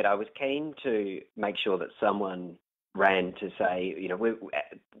 like I said, I was keen to make sure that someone ran to say, you know,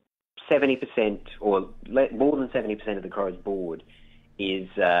 70% or more than 70% of the Crows board is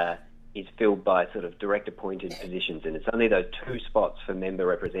filled by sort of direct appointed positions, and it's only those 2 spots for member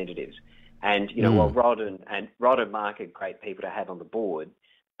representatives. And you know, while Rod and Mark are great people to have on the board,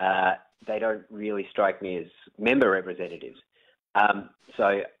 they don't really strike me as member representatives.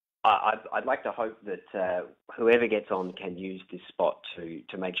 So I'd like to hope that whoever gets on can use this spot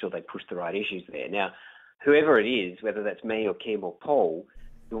to make sure they push the right issues there. Now, whoever it is, whether that's me or Kim or Paul,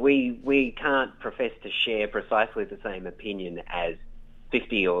 we can't profess to share precisely the same opinion as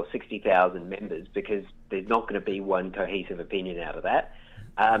 50 or 60,000 members, because there's not going to be one cohesive opinion out of that.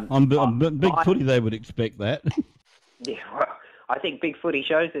 On Big Footy, they would expect that. Yeah, well, I think Big Footy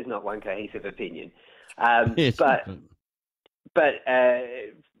shows there's not one cohesive opinion. Yes, but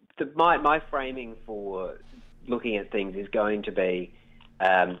my framing for looking at things is going to be,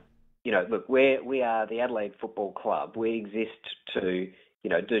 you know, look, we are the Adelaide Football Club. We exist to, you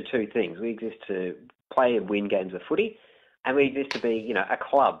know, do 2 things. We exist to play and win games of footy, and we exist to be, you know, a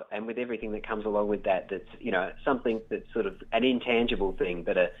club, and with everything that comes along with that, that's, you know, something that's sort of an intangible thing,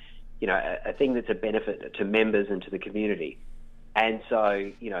 but a thing that's a benefit to members and to the community. And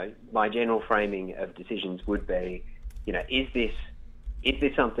so, you know, my general framing of decisions would be, you know, is this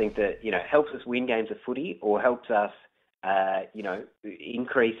something that, you know, helps us win games of footy, or helps us, you know,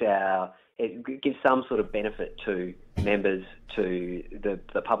 it gives some sort of benefit to members, to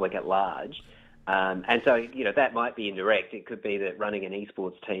the public at large. And so, you know, that might be indirect. It could be that running an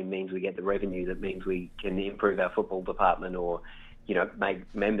esports team means we get the revenue that means we can improve our football department, or, you know, make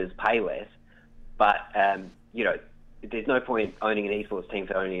members pay less. But, you know, there's no point owning an esports team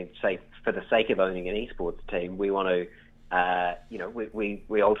for the sake of owning an esports team. We want to, you know,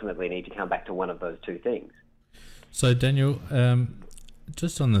 we ultimately need to come back to one of those 2 things. So, Daniel,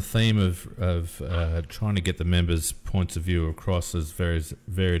 just on the theme of trying to get the members' points of view across, as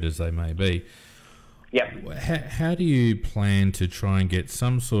varied as they may be, yep. How do you plan to try and get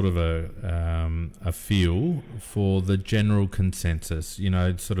some sort of a feel for the general consensus? You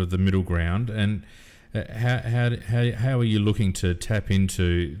know, sort of the middle ground, and how are you looking to tap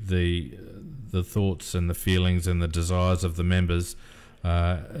into the thoughts and the feelings and the desires of the members,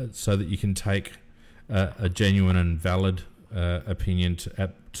 so that you can take a genuine and valid opinion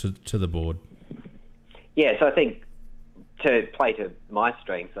to the board? Yeah, so I think, to play to my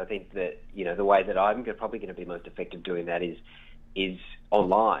strengths, I think that, you know, the way that I'm probably going to be most effective doing that is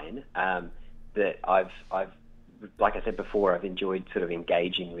online. That I've like I said before, I've enjoyed sort of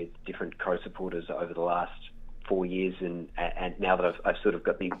engaging with different Crow supporters over the last 4 years, and now that I've sort of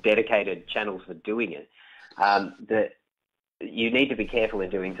got these dedicated channels for doing it, that you need to be careful in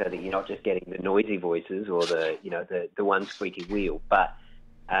doing so that you're not just getting the noisy voices or the one squeaky wheel, but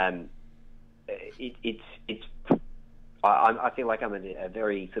I feel like I'm a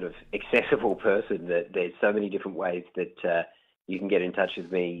very sort of accessible person, that there's so many different ways that you can get in touch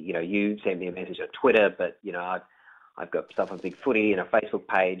with me. You know, you send me a message on Twitter, but, you know, I've got stuff on Big Footy and a Facebook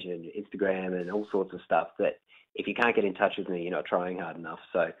page and Instagram and all sorts of stuff that if you can't get in touch with me, you're not trying hard enough.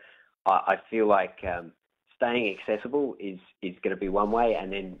 So I feel like staying accessible is going to be one way,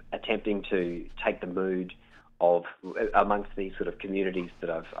 and then attempting to take the mood of amongst these sort of communities that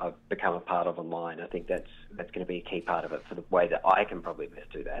I've become a part of online. I think that's going to be a key part of it for the way that I can probably best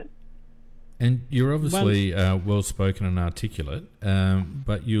do that. And you're obviously well-spoken and articulate,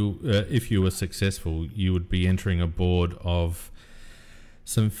 but you, if you were successful, you would be entering a board of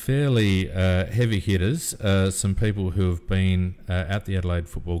some fairly heavy hitters, some people who have been at the Adelaide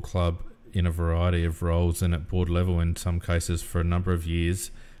Football Club in a variety of roles and at board level in some cases for a number of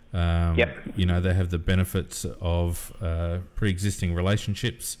years. Yep. You know, they have the benefits of pre-existing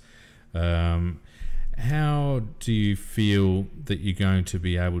relationships. How do you feel that you're going to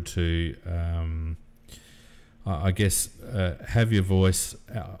be able to, I guess, have your voice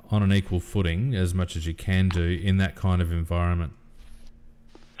on an equal footing as much as you can do in that kind of environment?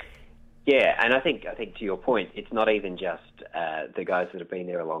 Yeah, and I think to your point, it's not even just the guys that have been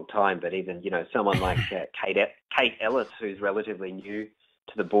there a long time, but even, you know, someone like Kate Ellis, who's relatively new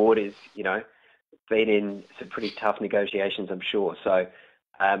to the board, is, you know, been in some pretty tough negotiations, I'm sure. So,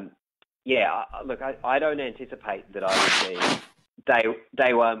 yeah, look, I don't anticipate that I would be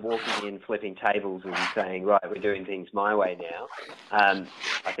day one walking in, flipping tables and saying, right, we're doing things my way now.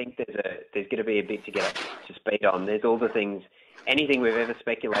 I think there's going to be a bit to get up to speed on. There's all the things anything we've ever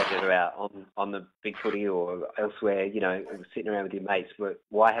speculated about on the big footy or elsewhere, you know, sitting around with your mates,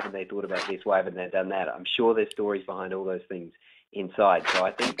 why haven't they thought about this? Why haven't they done that? I'm sure there's stories behind all those things inside. So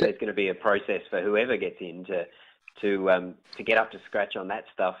I think there's going to be a process for whoever gets in to get up to scratch on that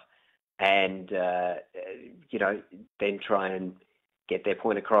stuff, and you know, then try and get their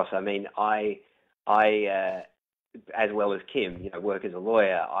point across. I mean, I as well as Kim, you know, work as a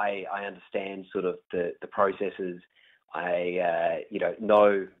lawyer. I understand sort of the processes. I you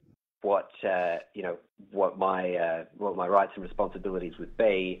know what you know what my rights and responsibilities would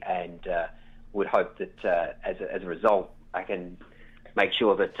be, and would hope that as a result I can make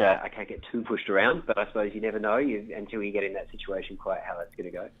sure that I can't get too pushed around. But I suppose you never know until you get in that situation quite how that's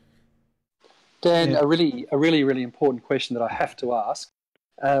going to go. Dan, a really important question that I have to ask.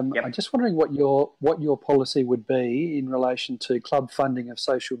 I'm just wondering what your policy would be in relation to club funding of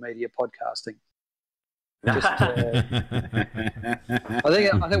social media podcasting. Just, I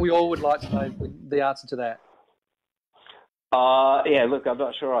think we all would like to know the answer to that. Yeah, look, I'm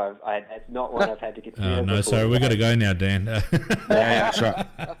not sure. It's not one I've had to consider. Oh, no, sorry, we've got to go now, Dan. Yeah, that's right.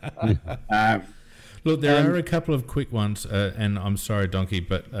 Look, there are a couple of quick ones, and I'm sorry, Donkey,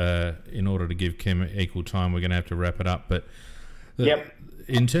 but in order to give Kim equal time, we're going to have to wrap it up. But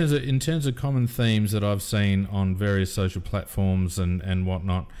in terms of common themes that I've seen on various social platforms and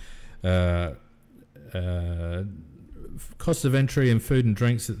whatnot, cost of entry and food and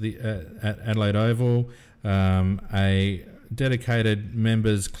drinks at Adelaide Oval, a dedicated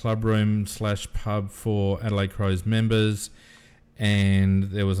members club room / pub for Adelaide Crows members,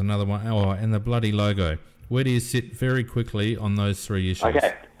 and there was another one. And the bloody logo. Where do you sit very quickly on those three issues?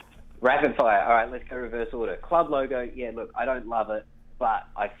 Okay, rapid fire. All right, let's go reverse order. Club logo. Yeah, look, I don't love it, but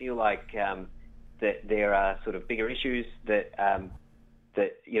I feel like that there are sort of bigger issues that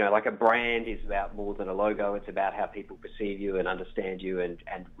you know, like a brand is about more than a logo. It's about how people perceive you and understand you and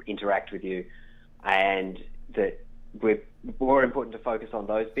interact with you, and that we're more important to focus on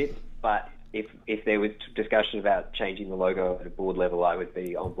those bits. But if there was discussion about changing the logo at a board level, I would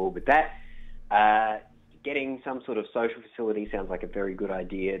be on board with that. Getting some sort of social facility sounds like a very good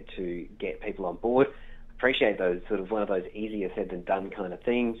idea to get people on board. Appreciate those sort of one of those easier said than done kind of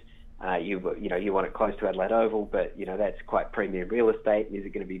things. You want it close to Adelaide Oval, but you know that's quite premium real estate. Is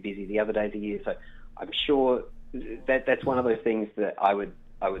it going to be busy the other days of the year? So I'm sure that's one of those things that I would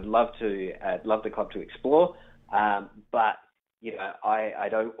love the club to explore. But you know, I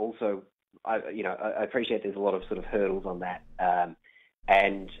don't also I appreciate there's a lot of sort of hurdles on that,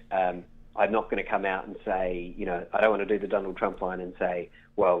 and I'm not going to come out and say, you know, I don't want to do the Donald Trump line and say,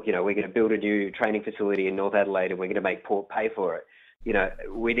 well, you know, we're going to build a new training facility in North Adelaide and we're going to make Port pay for it. You know,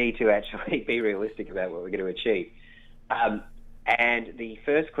 we need to actually be realistic about what we're going to achieve. And the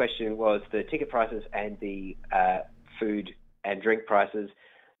first question was the ticket prices and the food and drink prices.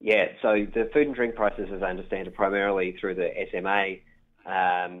 Yeah, so the food and drink prices, as I understand, are primarily through the SMA.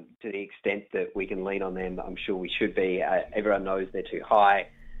 To the extent that we can lean on them, I'm sure we should be. Everyone knows they're too high.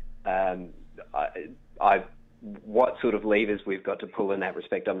 What sort of levers we've got to pull in that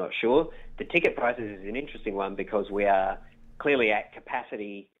respect, I'm not sure. The ticket prices is an interesting one because we are clearly at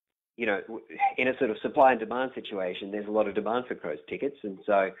capacity. You know, in a sort of supply and demand situation, there's a lot of demand for Crows tickets, and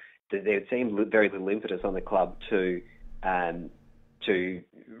so there would seem very little impetus on the club to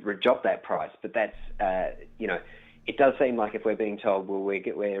drop that price. But that's you know, it does seem like if we're being told, well,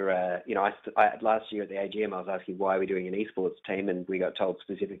 you know, last year at the AGM, I was asking why are we doing an esports team, and we got told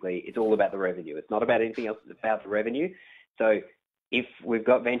specifically it's all about the revenue. It's not about anything else. It's about the revenue. So if we've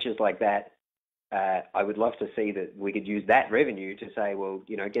got ventures like that, I would love to see that we could use that revenue to say, well,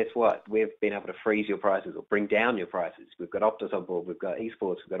 you know, guess what? We've been able to freeze your prices or bring down your prices. We've got Optus on board. We've got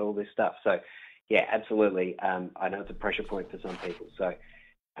esports. We've got all this stuff. So, yeah, absolutely. I know it's a pressure point for some people. So,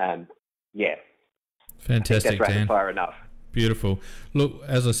 yeah. Fantastic, that's Dan. rapid fire enough. Beautiful. Look,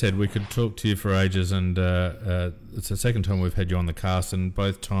 as I said, we could talk to you for ages, and it's the second time we've had you on the cast, and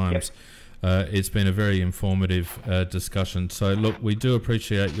both times it's been a very informative discussion. So, look, we do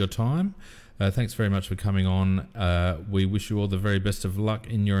appreciate your time. Thanks very much for coming on. We wish you all the very best of luck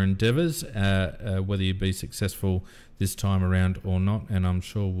in your endeavours, whether you be successful this time around or not, and I'm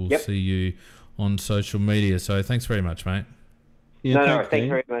sure we'll see you on social media. So thanks very much, mate. Yeah, thank you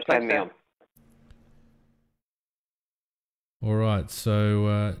very much for having me on. All right,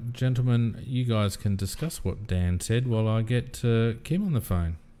 so gentlemen, you guys can discuss what Dan said while I get Kim on the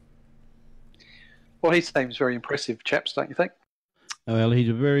phone. Well, he seems very impressive, chaps, don't you think? Well, he's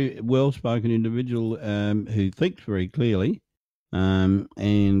a very well-spoken individual who thinks very clearly, and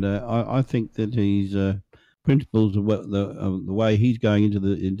I think that his principles of the way he's going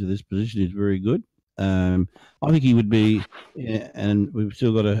into this position is very good. I think he would be, and we've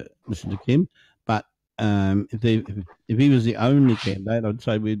still got to listen to Kim, but if he was the only candidate, I'd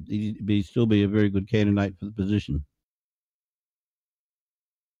say he'd still be a very good candidate for the position.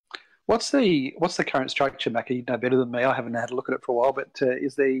 What's the current structure, Mackie? You know better than me. I haven't had a look at it for a while, but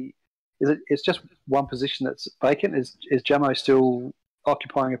it's just one position that's vacant? Is Jamo still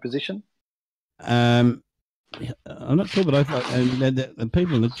occupying a position? I'm not sure, but I thought the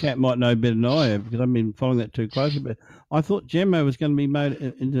people in the chat might know better than I have because I've been following that too closely. But I thought Jamo was going to be made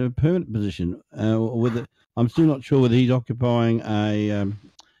into a permanent position. I'm still not sure whether he's occupying a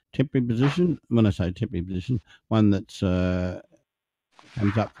temporary position. When I say temporary position, one that's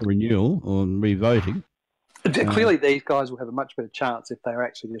comes up for renewal or re-voting. Clearly, these guys will have a much better chance if they're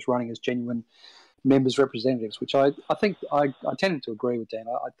actually just running as genuine members' representatives, which I think I tended to agree with Dan.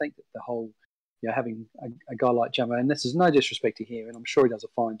 I think that the whole, having a guy like Jamo, and this is no disrespect to him, and I'm sure he does a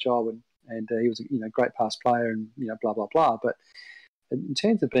fine job, and he was a great past player, and blah blah blah. But in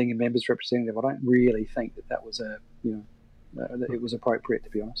terms of being a members' representative, I don't really think that was that it was appropriate, to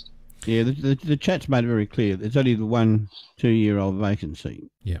be honest. Yeah, the chat's made it very clear. There's only the 1 2-year-old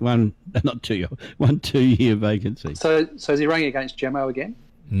vacancy. Yeah. One 2-year vacancy. So is he running against Jamo again?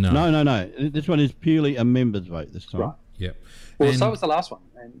 No. This one is purely a members' vote this time. Right. Yep. Well, so was the last one.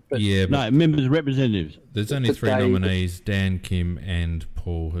 But members' representatives. There's only 3 nominees: Dan, Kim, and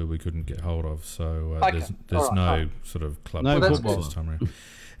Paul, who we couldn't get hold of. So there's no sort of club football this time around.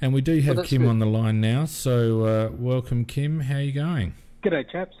 And we do have Kim on the line now. So welcome, Kim. How are you going? G'day,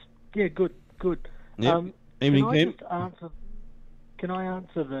 chaps. Yeah, good. Yep. Evening, Kim. Can I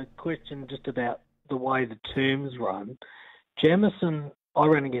answer the question just about the way the terms run? Jamison, I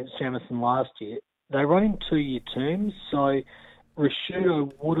ran against Jamison last year. They run in 2-year terms, so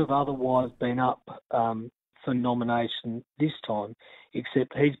Rashudo would have otherwise been up for nomination this time,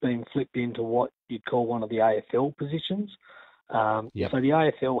 except he's been flipped into what you'd call one of the AFL positions. So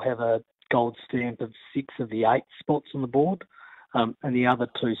the AFL have a gold stamp of 6 of the 8 spots on the board. And the other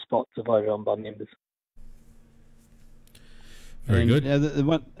 2 spots are voted on by members. Very good.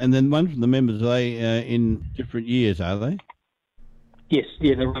 And then one from the members, are they in different years, are they? Yes,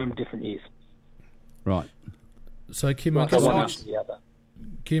 they run in different years. Right. So, Kim, I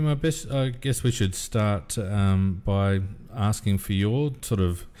guess we should start by asking for your sort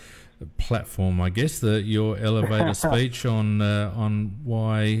of platform, I guess, your elevator speech on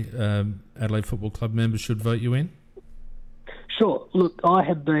why Adelaide Football Club members should vote you in. Sure. Look,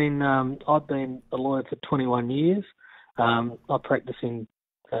 I've been a lawyer for 21 years. I practice in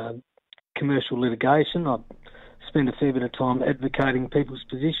commercial litigation. I spend a fair bit of time advocating people's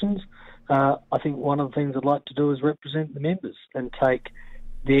positions. I think one of the things I'd like to do is represent the members and take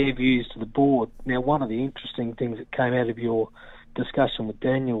their views to the board. Now, one of the interesting things that came out of your discussion with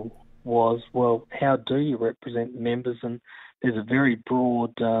Daniel was, well, how do you represent the members? And there's a very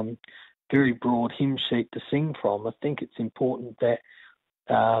broad hymn sheet to sing from. I think it's important that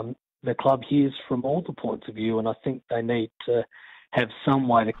the club hears from all the points of view, and I think they need to have some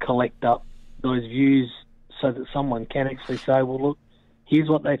way to collect up those views so that someone can actually say, well, look, here's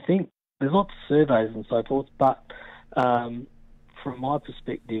what they think. There's lots of surveys and so forth, but from my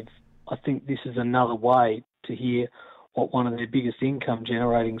perspective, I think this is another way to hear what one of their biggest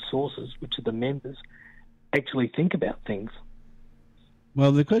income-generating sources, which are the members, actually think about things.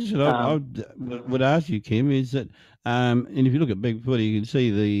 Well, the question I would ask you, Kim, is that, and if you look at Big Footy, you can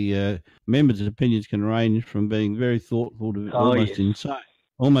see the members' opinions can range from being very thoughtful to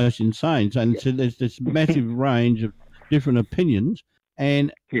almost insane. So there's this massive range of different opinions.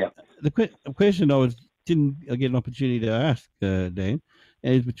 And the question I didn't get an opportunity to ask Dan,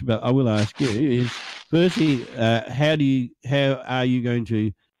 which I will ask you, is firstly, how are you going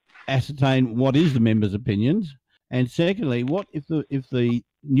to ascertain what is the members' opinions? And secondly, what if the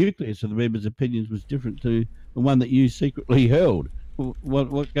nucleus of the members' opinions was different to the one that you secretly held?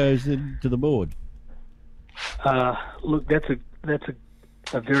 What goes into the board? Look, that's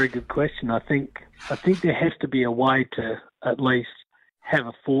a very good question. I think there has to be a way to at least have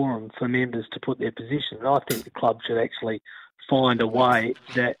a forum for members to put their position. And I think the club should actually find a way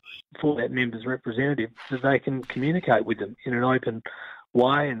that for that members' representative that they can communicate with them in an open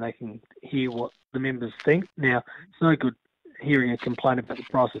way and they can hear what the members think. Now, it's no good hearing a complaint about the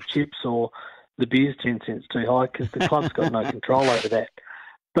price of chips or the beer's 10 cents too high because the club's got no control over that.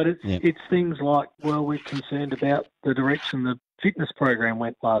 But it's things like, well, we're concerned about the direction the fitness program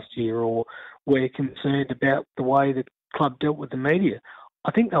went last year, or we're concerned about the way the club dealt with the media. I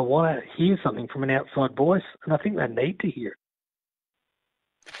think they want to hear something from an outside voice, and I think they need to hear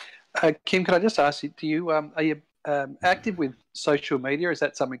it. Kim, can I just ask you, are you active with social media? Is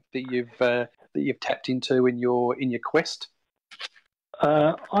that something that you've that you've tapped into in your quest?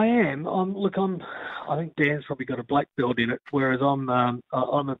 I am. I think Dan's probably got a black belt in it, whereas I'm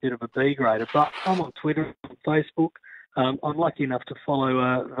a bit of a B grader. But I'm on Twitter, on Facebook. I'm lucky enough to follow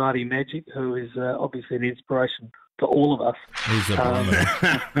Vardy Magic, who is obviously an inspiration to all of us. He's the barometer.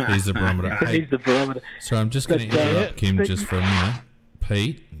 He's the barometer. Hey, he's the barometer. So I'm just going to interrupt Kim just for a minute.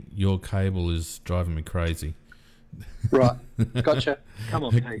 Pete, your cable is driving me crazy. Right. Gotcha. Come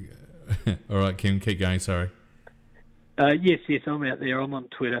on, Pete. All right, Kim, keep going. Sorry. Yes, I'm out there. I'm on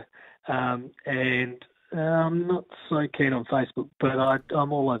Twitter. And I'm not so keen on Facebook, but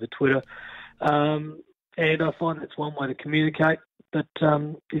I'm all over Twitter. And I find that's one way to communicate. But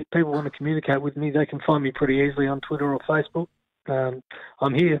if people want to communicate with me, they can find me pretty easily on Twitter or Facebook.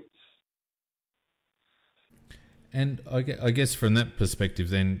 I'm here. And I guess from that perspective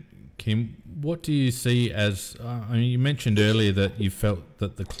then, Kim, what do you see as... you mentioned earlier that you felt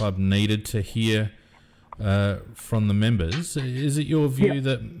that the club needed to hear from the members. Is it your view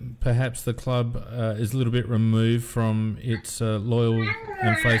that perhaps the club is a little bit removed from its loyal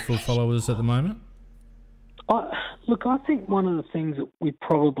and faithful followers at the moment? Look, I think one of the things that we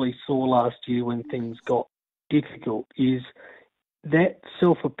probably saw last year when things got difficult is that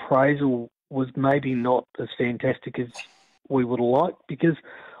self-appraisal was maybe not as fantastic as we would have liked, because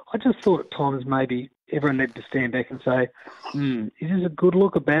I just thought at times maybe everyone had to stand back and say, is this a good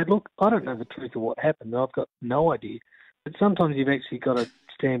look, a bad look? I don't know the truth of what happened. I've got no idea. But sometimes you've actually got to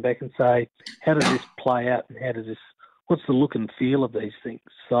stand back and say, how does this play out, and what's the look and feel of these things?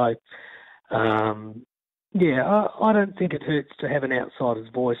 So, I don't think it hurts to have an outsider's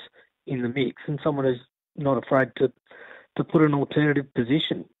voice in the mix and someone who's not afraid to put an alternative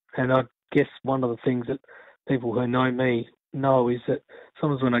position. And I guess one of the things that people who know me know is that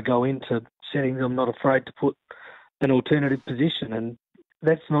sometimes when I go into settings, I'm not afraid to put an alternative position, and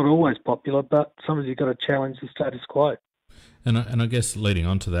that's not always popular, but sometimes you've got to challenge the status quo. And I guess leading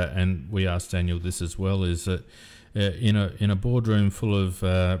on to that, and we asked Daniel this as well, is that in a boardroom full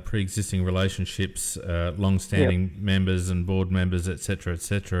of pre-existing relationships, long-standing members and board members, etc.,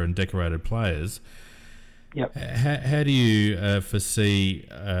 and decorated players, how do you foresee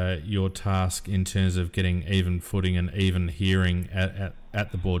your task in terms of getting even footing and even hearing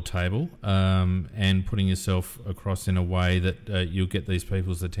at the board table, and putting yourself across in a way that you'll get these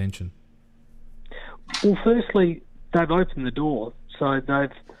people's attention? Well, firstly, they've opened the door, so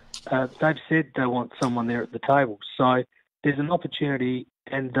they've said they want someone there at the table. So there's an opportunity,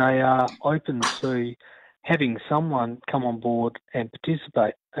 and they are open to having someone come on board and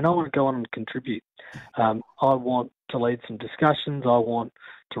participate. And I want to go on and contribute. I want to lead some discussions. I want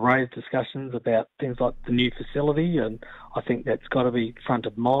to raise discussions about things like the new facility, and I think that's got to be front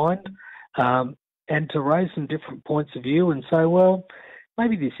of mind. And to raise some different points of view and say, well,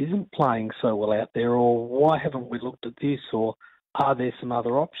 maybe this isn't playing so well out there, or why haven't we looked at this, or are there some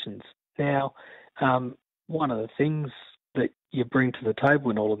other options? Now, one of the things that you bring to the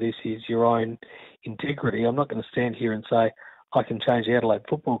table in all of this is your own integrity. I'm not going to stand here and say I can change the Adelaide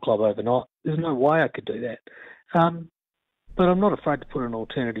Football Club overnight. There's no way I could do that. But I'm not afraid to put an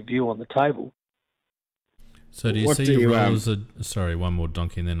alternative view on the table. So do you see your role as sorry, one more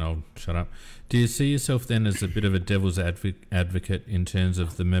donkey and then I'll shut up. Do you see yourself then as a bit of a devil's advocate in terms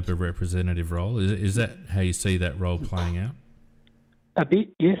of the member representative role? Is that how you see that role playing out? A bit,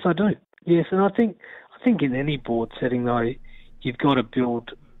 yes, I do. Yes, and I think in any board setting, though, you've got to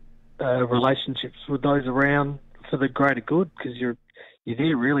build relationships with those around for the greater good, because you're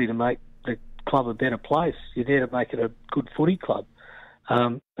there really to make the club a better place. You're there to make it a good footy club.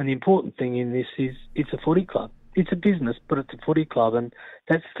 And the important thing in this is it's a footy club. It's a business, but it's a footy club, and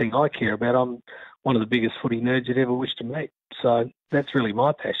that's the thing I care about. I'm one of the biggest footy nerds you'd ever wish to meet. So that's really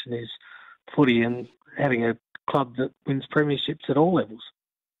my passion, is footy and having a club that wins premierships at all levels.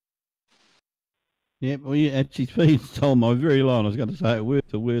 Yeah, well, you actually told my very line. I was going to say it word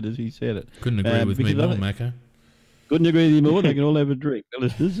for word as he said it. Couldn't agree with me more, Macca. Couldn't agree with you more. They can all have a drink,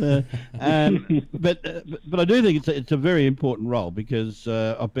 listeners. But I do think it's a very important role, because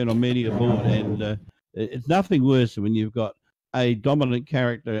I've been on media board, and it's nothing worse than when you've got a dominant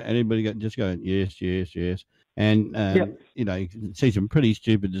character and everybody just going yes, yes, yes, and you know, you can see some pretty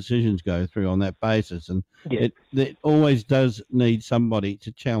stupid decisions go through on that basis, and it always does need somebody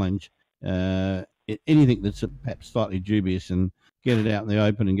to challenge anything that's perhaps slightly dubious and get it out in the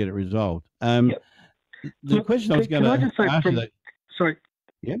open and get it resolved. The question I was going to ask you... Sorry.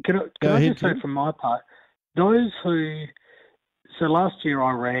 Yeah. Can I just say from my part, those who... So last year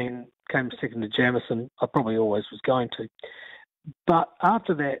I came second to Jamison. I probably always was going to. But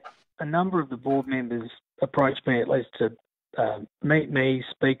after that, a number of the board members approached me at least to meet me,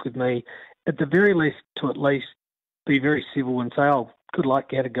 speak with me, at the very least, to at least be very civil and say, oh, good luck,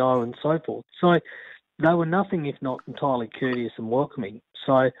 get a go, and so forth. So they were nothing if not entirely courteous and welcoming.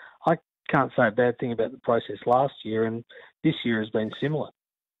 So I can't say a bad thing about the process last year, and this year has been similar.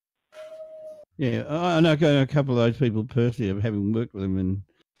 Yeah, I know a couple of those people personally, having worked with them in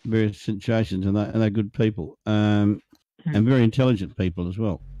various situations, and they're good people, and very intelligent people as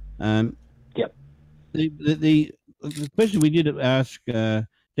well. Yep. The question we did ask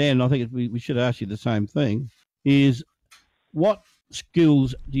Dan, I think we should ask you the same thing, is what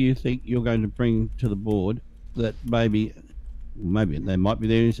skills do you think you're going to bring to the board that maybe they might be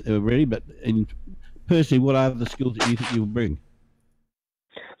there already, but personally, what are the skills that you think you'll bring?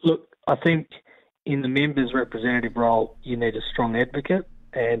 Look, I think in the members' representative role, you need a strong advocate,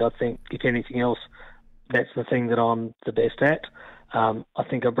 and I think, if anything else, that's the thing that I'm the best at. I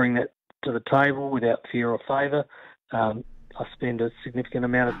think I bring that to the table without fear or favour. I spend a significant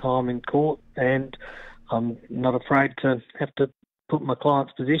amount of time in court, and I'm not afraid to have to put my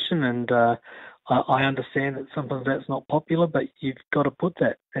client's position, and I understand that sometimes that's not popular, but you've got to put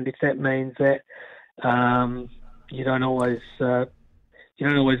that. And if that means that you don't always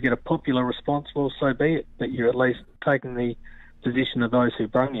get a popular response, well, so be it. But you're at least taking the position of those who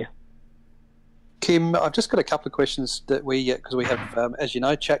brung you. Kim, I've just got a couple of questions that because we have, as you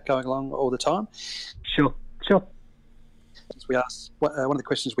know, chat going along all the time. Sure. We asked one of the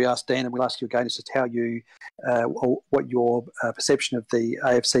questions we asked Dan, and we'll ask you again, is just how you, what your perception of the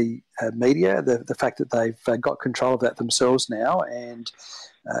AFC media, the fact that they've got control of that themselves now, and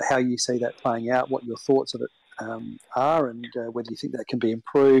how you see that playing out, what your thoughts of it are, and whether you think that can be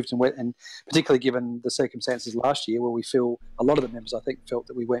improved, and particularly given the circumstances last year, where we feel a lot of the members, I think, felt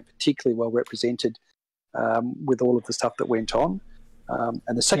that we weren't particularly well represented with all of the stuff that went on.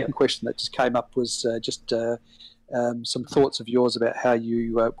 And the second question that just came up was just some thoughts of yours about how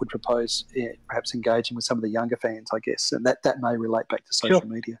you would propose perhaps engaging with some of the younger fans, I guess, and that may relate back to social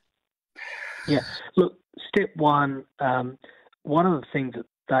media. Yeah. Look, step one, one of the things that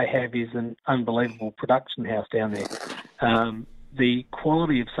they have is an unbelievable production house down there. The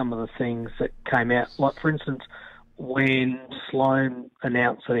quality of some of the things that came out, like, for instance, when Sloan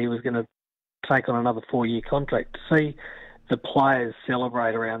announced that he was going to take on another 4-year contract, to see the players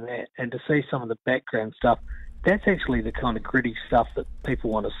celebrate around that and to see some of the background stuff, that's actually the kind of gritty stuff that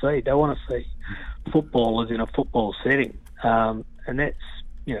people want to see. They want to see footballers in a football setting, and that's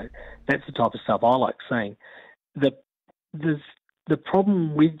the type of stuff I like seeing. The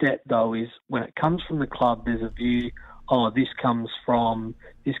problem with that, though, is when it comes from the club, there's a view, this comes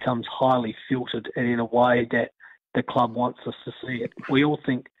highly filtered and in a way that the club wants us to see it. We all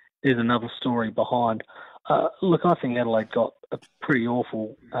think there's another story behind. Look, I think Adelaide got a pretty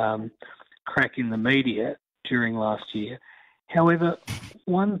awful crack in the media during last year. However,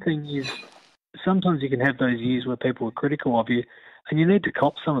 one thing is sometimes you can have those years where people are critical of you and you need to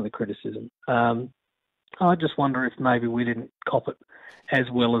cop some of the criticism. I just wonder if maybe we didn't cop it as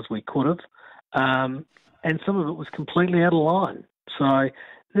well as we could have. And some of it was completely out of line. So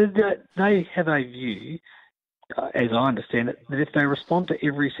they have a view, as I understand it, that if they respond to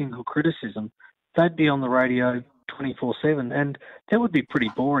every single criticism, they'd be on the radio 24/7, and that would be pretty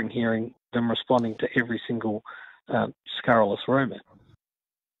boring hearing them responding to every single scurrilous rumour.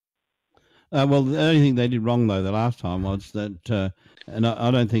 Well, the only thing they did wrong, though, the last time was that, and I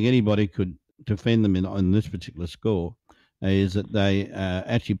don't think anybody could defend them on this particular score, is that they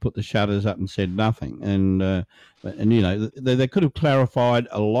actually put the shutters up and said nothing. And they could have clarified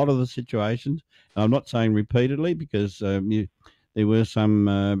a lot of the situations. I'm not saying repeatedly, because there were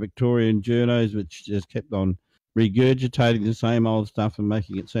some Victorian journos which just kept on regurgitating the same old stuff and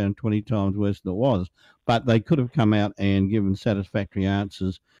making it sound 20 times worse than it was. But they could have come out and given satisfactory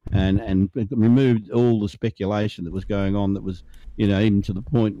answers and removed all the speculation that was going on, that was, even to the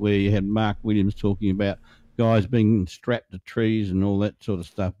point where you had Mark Williams talking about guys being strapped to trees and all that sort of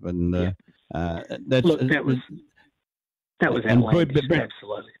stuff. And that was outlandish,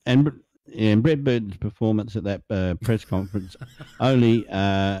 absolutely. And Brett Burton's performance at that press conference only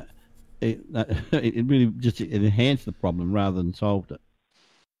it really just enhanced the problem rather than solved it.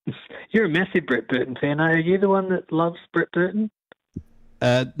 You're a massive Brett Burton fan. Are you the one that loves Brett Burton?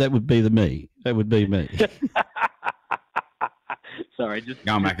 That would be me. That would be me. Sorry, just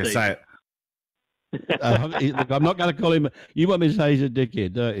go on, Mac, and say it. Look, I'm not going to call him. You want me to say he's a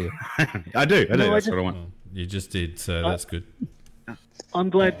dickhead, don't you? I do. That's what I want. You just did, so that's good. I'm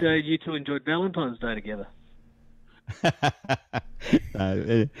glad you two enjoyed Valentine's Day together.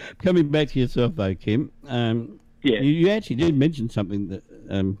 Coming back to yourself, though, Kim. You actually did mention something that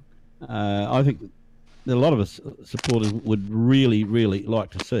I think that a lot of us supporters would really, really like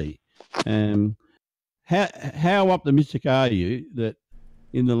to see, How optimistic are you that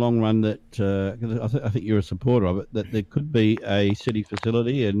in the long run that, because I think you're a supporter of it, that there could be a city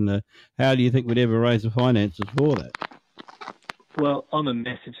facility, and how do you think we'd ever raise the finances for that? Well, I'm a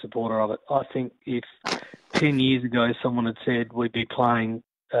massive supporter of it. I think if 10 years ago someone had said we'd be playing,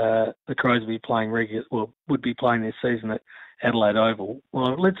 the Crows would be playing would be playing their season at Adelaide Oval.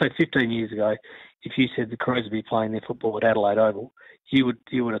 Well, let's say 15 years ago, if you said the Crows would be playing their football at Adelaide Oval, you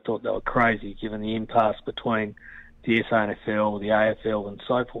would have thought they were crazy, given the impasse between the SANFL, the AFL, and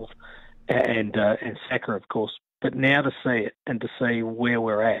so forth, and SACA, of course. But now to see it and to see where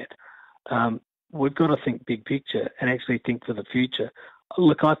we're at, we've got to think big picture and actually think for the future.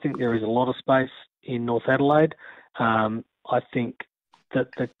 Look, I think there is a lot of space in North Adelaide. I think that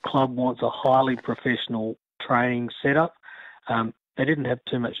the club wants a highly professional training setup. They didn't have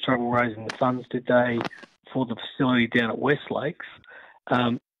too much trouble raising the funds, did they, for the facility down at West Lakes?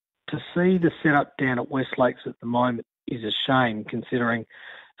 To see the setup down at West Lakes at the moment is a shame, considering,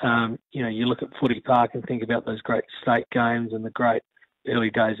 you look at Footy Park and think about those great state games and the great early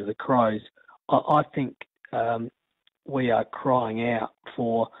days of the Crows. I think we are crying out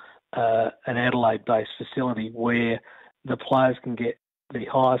for an Adelaide-based facility where the players can get the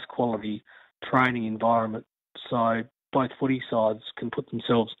highest quality training environment, so both footy sides can put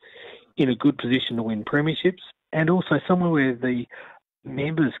themselves in a good position to win premierships, and also somewhere where the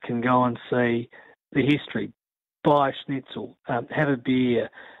members can go and see the history, buy a schnitzel, have a beer,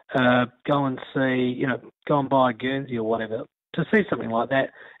 go and see, go and buy a Guernsey or whatever. To see something like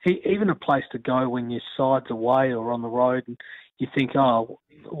that, even a place to go when your side's away or on the road and you think, oh,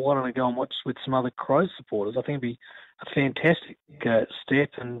 why don't I go and watch with some other Crows supporters? I think it'd be a fantastic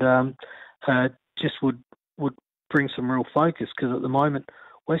step, and just would bring some real focus, because at the moment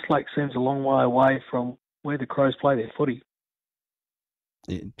Westlake seems a long way away from where the Crows play their footy.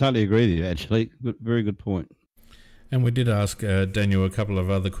 Yeah, totally agree with you, actually. Very good point. And we did ask Daniel a couple of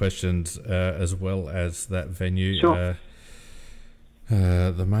other questions as well as that venue. Sure.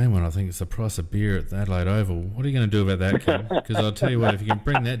 The main one, I think, is the price of beer at the Adelaide Oval. What are you going to do about that, Kim? Because I'll tell you what, if you can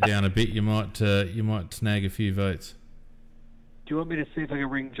bring that down a bit, you might snag a few votes. Do you want me to see if I can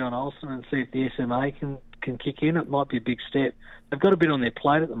ring John Olsen and see if the SMA can kick in? It might be a big step. They've got a bit on their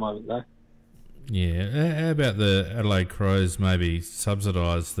plate at the moment, though. Yeah. How about the Adelaide Crows maybe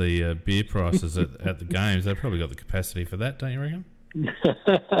subsidise the beer prices at the games? They've probably got the capacity for that, don't you reckon?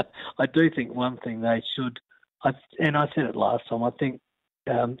 I do think one thing they should, and I said it last time, I think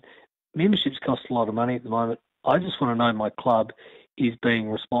memberships cost a lot of money at the moment. I just want to know my club is being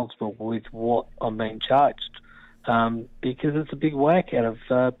responsible with what I'm being charged, because it's a big whack out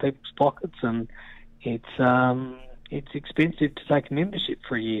of people's pockets, and it's expensive to take a membership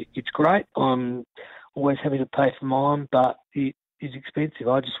for a year. It's great. I'm always happy to pay for mine, but it is expensive.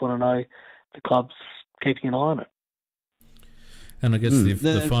 I just want to know the club's keeping an eye on it. And I guess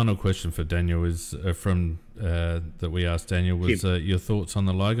the final question for Daniel is that we asked Daniel was your thoughts on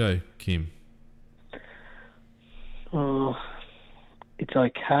the logo, Kim. It's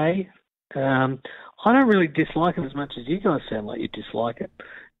okay. I don't really dislike it as much as you guys sound like you dislike it.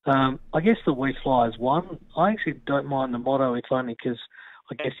 I guess the We Fly is one. I actually don't mind the motto, if only because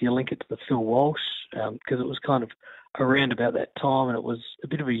I guess you link it to the Phil Walsh, because it was kind of around about that time, and it was a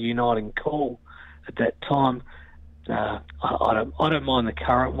bit of a uniting call at that time. I don't mind the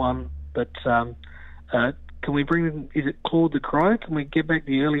current one, but can we bring? Is it Claude the Crow? Can we get back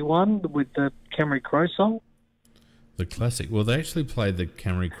the early one with the Camry Crow song? The classic. Well, they actually played the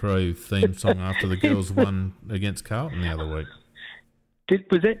Camry Crow theme song after the girls won against Carlton the other week.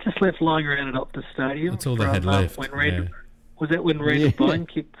 Was that just left lying around at Optus Stadium? That's all they had left. Was that when Randall Bone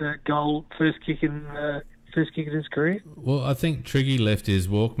kicked the goal, first kick in his career? Well, I think Triggy left his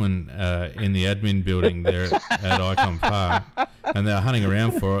Walkman in the admin building there at Icon Park, and they were hunting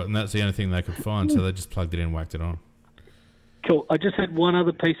around for it, and that's the only thing they could find, so they just plugged it in and whacked it on. Cool. I just had one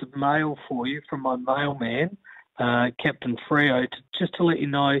other piece of mail for you from my mailman, Captain Freo, just to let you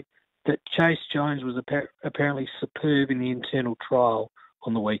know that Chase Jones was apparently superb in the internal trial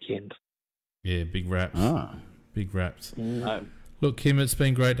on the weekend. Yeah, big raps. Big raps. No. Look, Kim, it's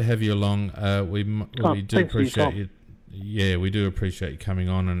been great to have you along. We do appreciate you. Yeah, we do appreciate you coming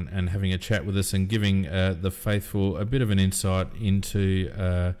on and having a chat with us and giving the faithful a bit of an insight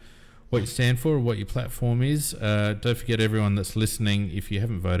into what you stand for, what your platform is. Don't forget, everyone that's listening, if you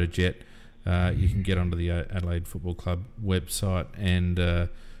haven't voted yet, you can get onto the Adelaide Football Club website and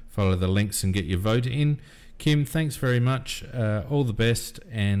follow the links and get your vote in. Kim, thanks very much. All the best,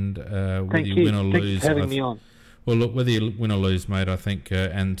 and whether you win or lose, thanks for having me on. Well, look, whether you win or lose, mate, I think,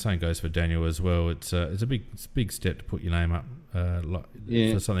 and same goes for Daniel as well. It's a big step to put your name up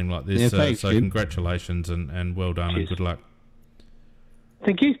for something like this. Yeah, thanks, so Jim. congratulations and well done. Cheers. And good luck.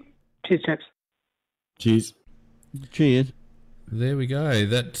 Thank you. Cheers, chaps. Cheers. Cheers. There we go.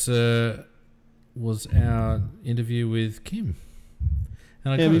 That was our interview with Kim.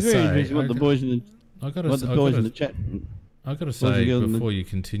 And I Yeah, got we're to very say, interested what the boys in the chat. I got to say before you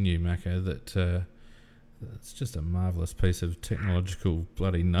continue, Mako, that it's just a marvellous piece of technological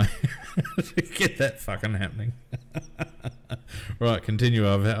bloody no to get that fucking happening. Right, continue.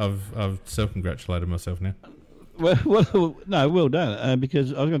 I've self-congratulated myself now. Well, no, well done.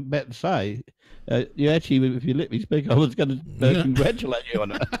 Because I was about to say, you actually, if you let me speak, I was going to congratulate you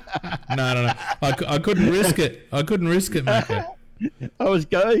on it. No. I couldn't risk it. I couldn't risk it, Mako. I was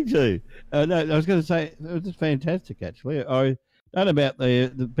going to. No, I was going to say it was just fantastic. Actually, I don't know about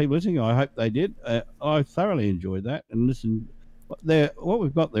the people listening. I hope they did. I thoroughly enjoyed that. And listen, what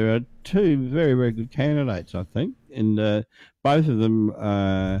we've got there are two very, very good candidates, I think, and both of them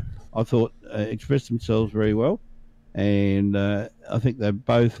I thought expressed themselves very well, and I think they're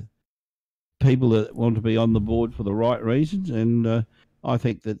both people that want to be on the board for the right reasons, and I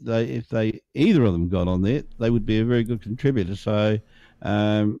think that if either of them got on there, they would be a very good contributor. So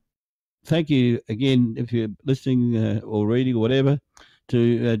thank you again, if you're listening or reading or whatever,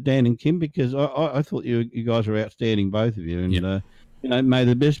 to Dan and Kim, because I thought you guys were outstanding, both of you, and may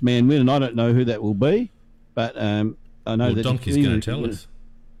the best man win. And I don't know who that will be, but I know that Donkey's going to tell us.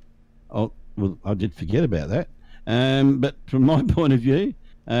 Oh, well, I did forget about that. But from my point of view,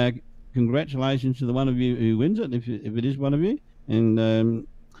 congratulations to the one of you who wins it, if it is one of you, and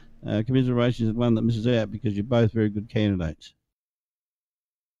commiserations to the one that misses out, because you're both very good candidates.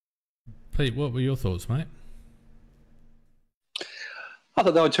 Pete, what were your thoughts, mate? I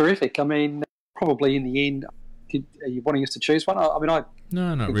thought they were terrific. I mean, probably in the end, are you wanting us to choose one?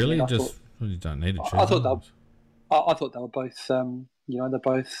 No, not really. You don't need to choose. I thought they were both. They're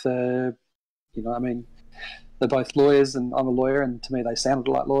both. I mean, they're both lawyers, and I'm a lawyer, and to me, they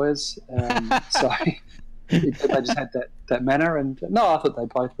sounded like lawyers. So they just had that manner. And no, I thought they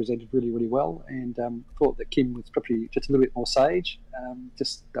both presented really, really well, and thought that Kim was probably just a little bit more sage.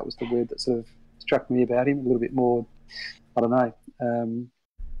 Just that was the word that sort of struck me about him, a little bit more. I don't know.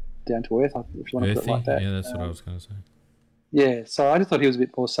 Down to earth, if you want to put it like that. Yeah, that's what I was going to say. Yeah, so I just thought he was a bit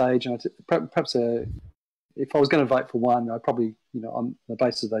more sage, and perhaps if I was going to vote for one, I probably, on the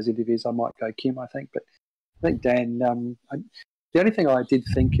basis of those interviews, I might go Kim, I think. But I think Dan, the only thing I did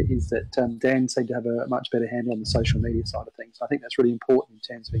think is that Dan seemed to have a much better handle on the social media side of things. I think that's really important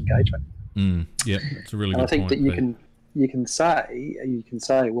in terms of engagement. Yeah, that's a really good point. I think that you can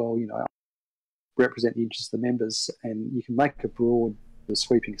say, well, I represent the interests of the members, and you can make a broad,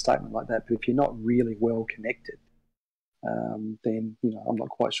 sweeping statement like that. But if you're not really well connected, then I'm not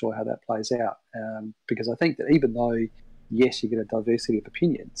quite sure how that plays out. Because I think that even though, yes, you get a diversity of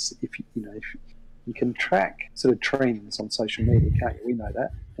opinions, if you can track sort of trends on social media, can't you? We know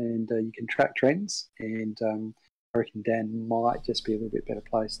that, and you can track trends. And I reckon Dan might just be a little bit better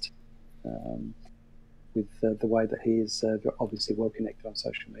placed with the way that he is obviously well connected on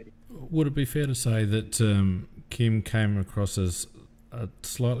social media. Would it be fair to say that Kim came across as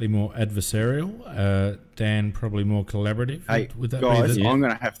slightly more adversarial, Dan probably more collaborative? Hey, would that guys, be I'm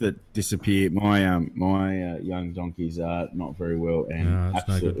going to have to disappear. My my young donkeys are not very well and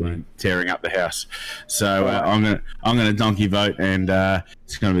absolutely no good, tearing up the house. So I'm going to donkey vote, and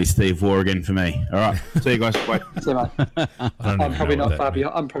it's going to be Steve Waugh again for me. All right, see you guys. Bye. See you, mate. I'm probably not far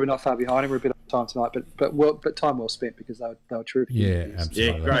behind. I'm probably not far behind him. We're a bit of time tonight, but time well spent, because they were terrific. Yeah,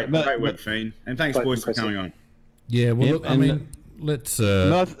 absolutely. Yeah, great work, Fiend, and thanks, boys, for coming on. Yeah, well, look, I mean. Let's.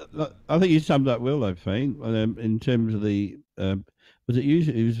 I think you summed up well, though, Fiend. In terms of the, was it you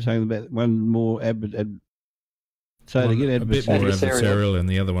who was saying about one more a bit more adversarial, and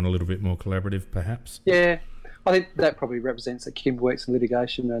the other one a little bit more collaborative, perhaps. Yeah, I think that probably represents that Kim works in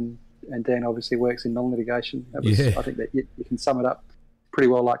litigation and Dan obviously works in non-litigation. I think that you can sum it up pretty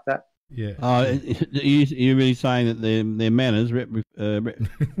well like that. Yeah. You're really saying that their manners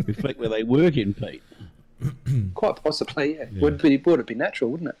reflect where they work in, Pete? Quite possibly, yeah. Would it be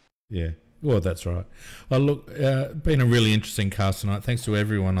natural, wouldn't it? Yeah. Well, that's right. Well, look, been a really interesting cast tonight. Thanks to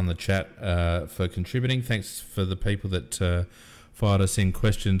everyone on the chat for contributing. Thanks for the people that fired us in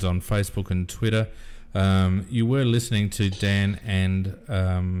questions on Facebook and Twitter. You were listening to Dan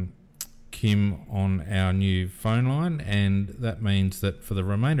and Kim on our new phone line, and that means that for the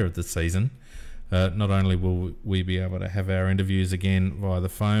remainder of the season, not only will we be able to have our interviews again via the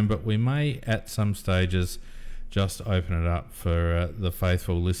phone, but we may at some stages just open it up for the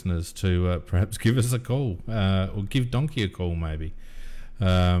faithful listeners to perhaps give us a call or give Donkey a call maybe.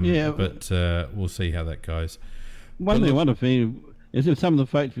 But we'll see how that goes. One thing I wonder is if some of the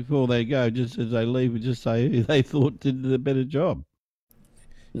folks before they go, just as they leave, would just say who they thought did a better job.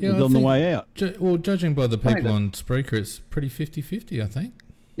 Yeah, on the way out. Well, judging by the people on Spreaker, it's pretty 50-50, I think.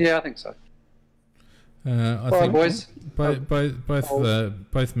 Yeah, I think so. I think boys.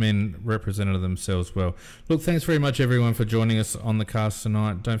 Both men represented themselves well. Look, thanks very much, everyone, for joining us on the cast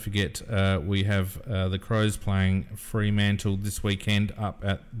tonight. Don't forget, we have the Crows playing Fremantle this weekend up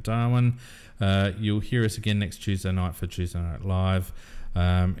at Darwin. You'll hear us again next Tuesday night for Tuesday Night Live.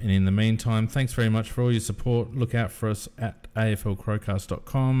 And in the meantime, thanks very much for all your support. Look out for us at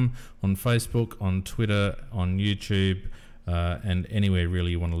AFLCrowcast.com, on Facebook, on Twitter, on YouTube, and anywhere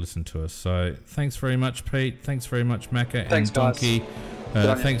really you want to listen to us. So thanks very much, Pete. Thanks very much, Macca and Donkey.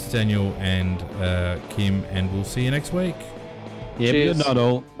 Thanks, Daniel and Kim, and we'll see you next week. Yeah, good night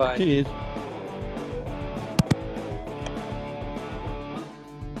all. Bye. Cheers.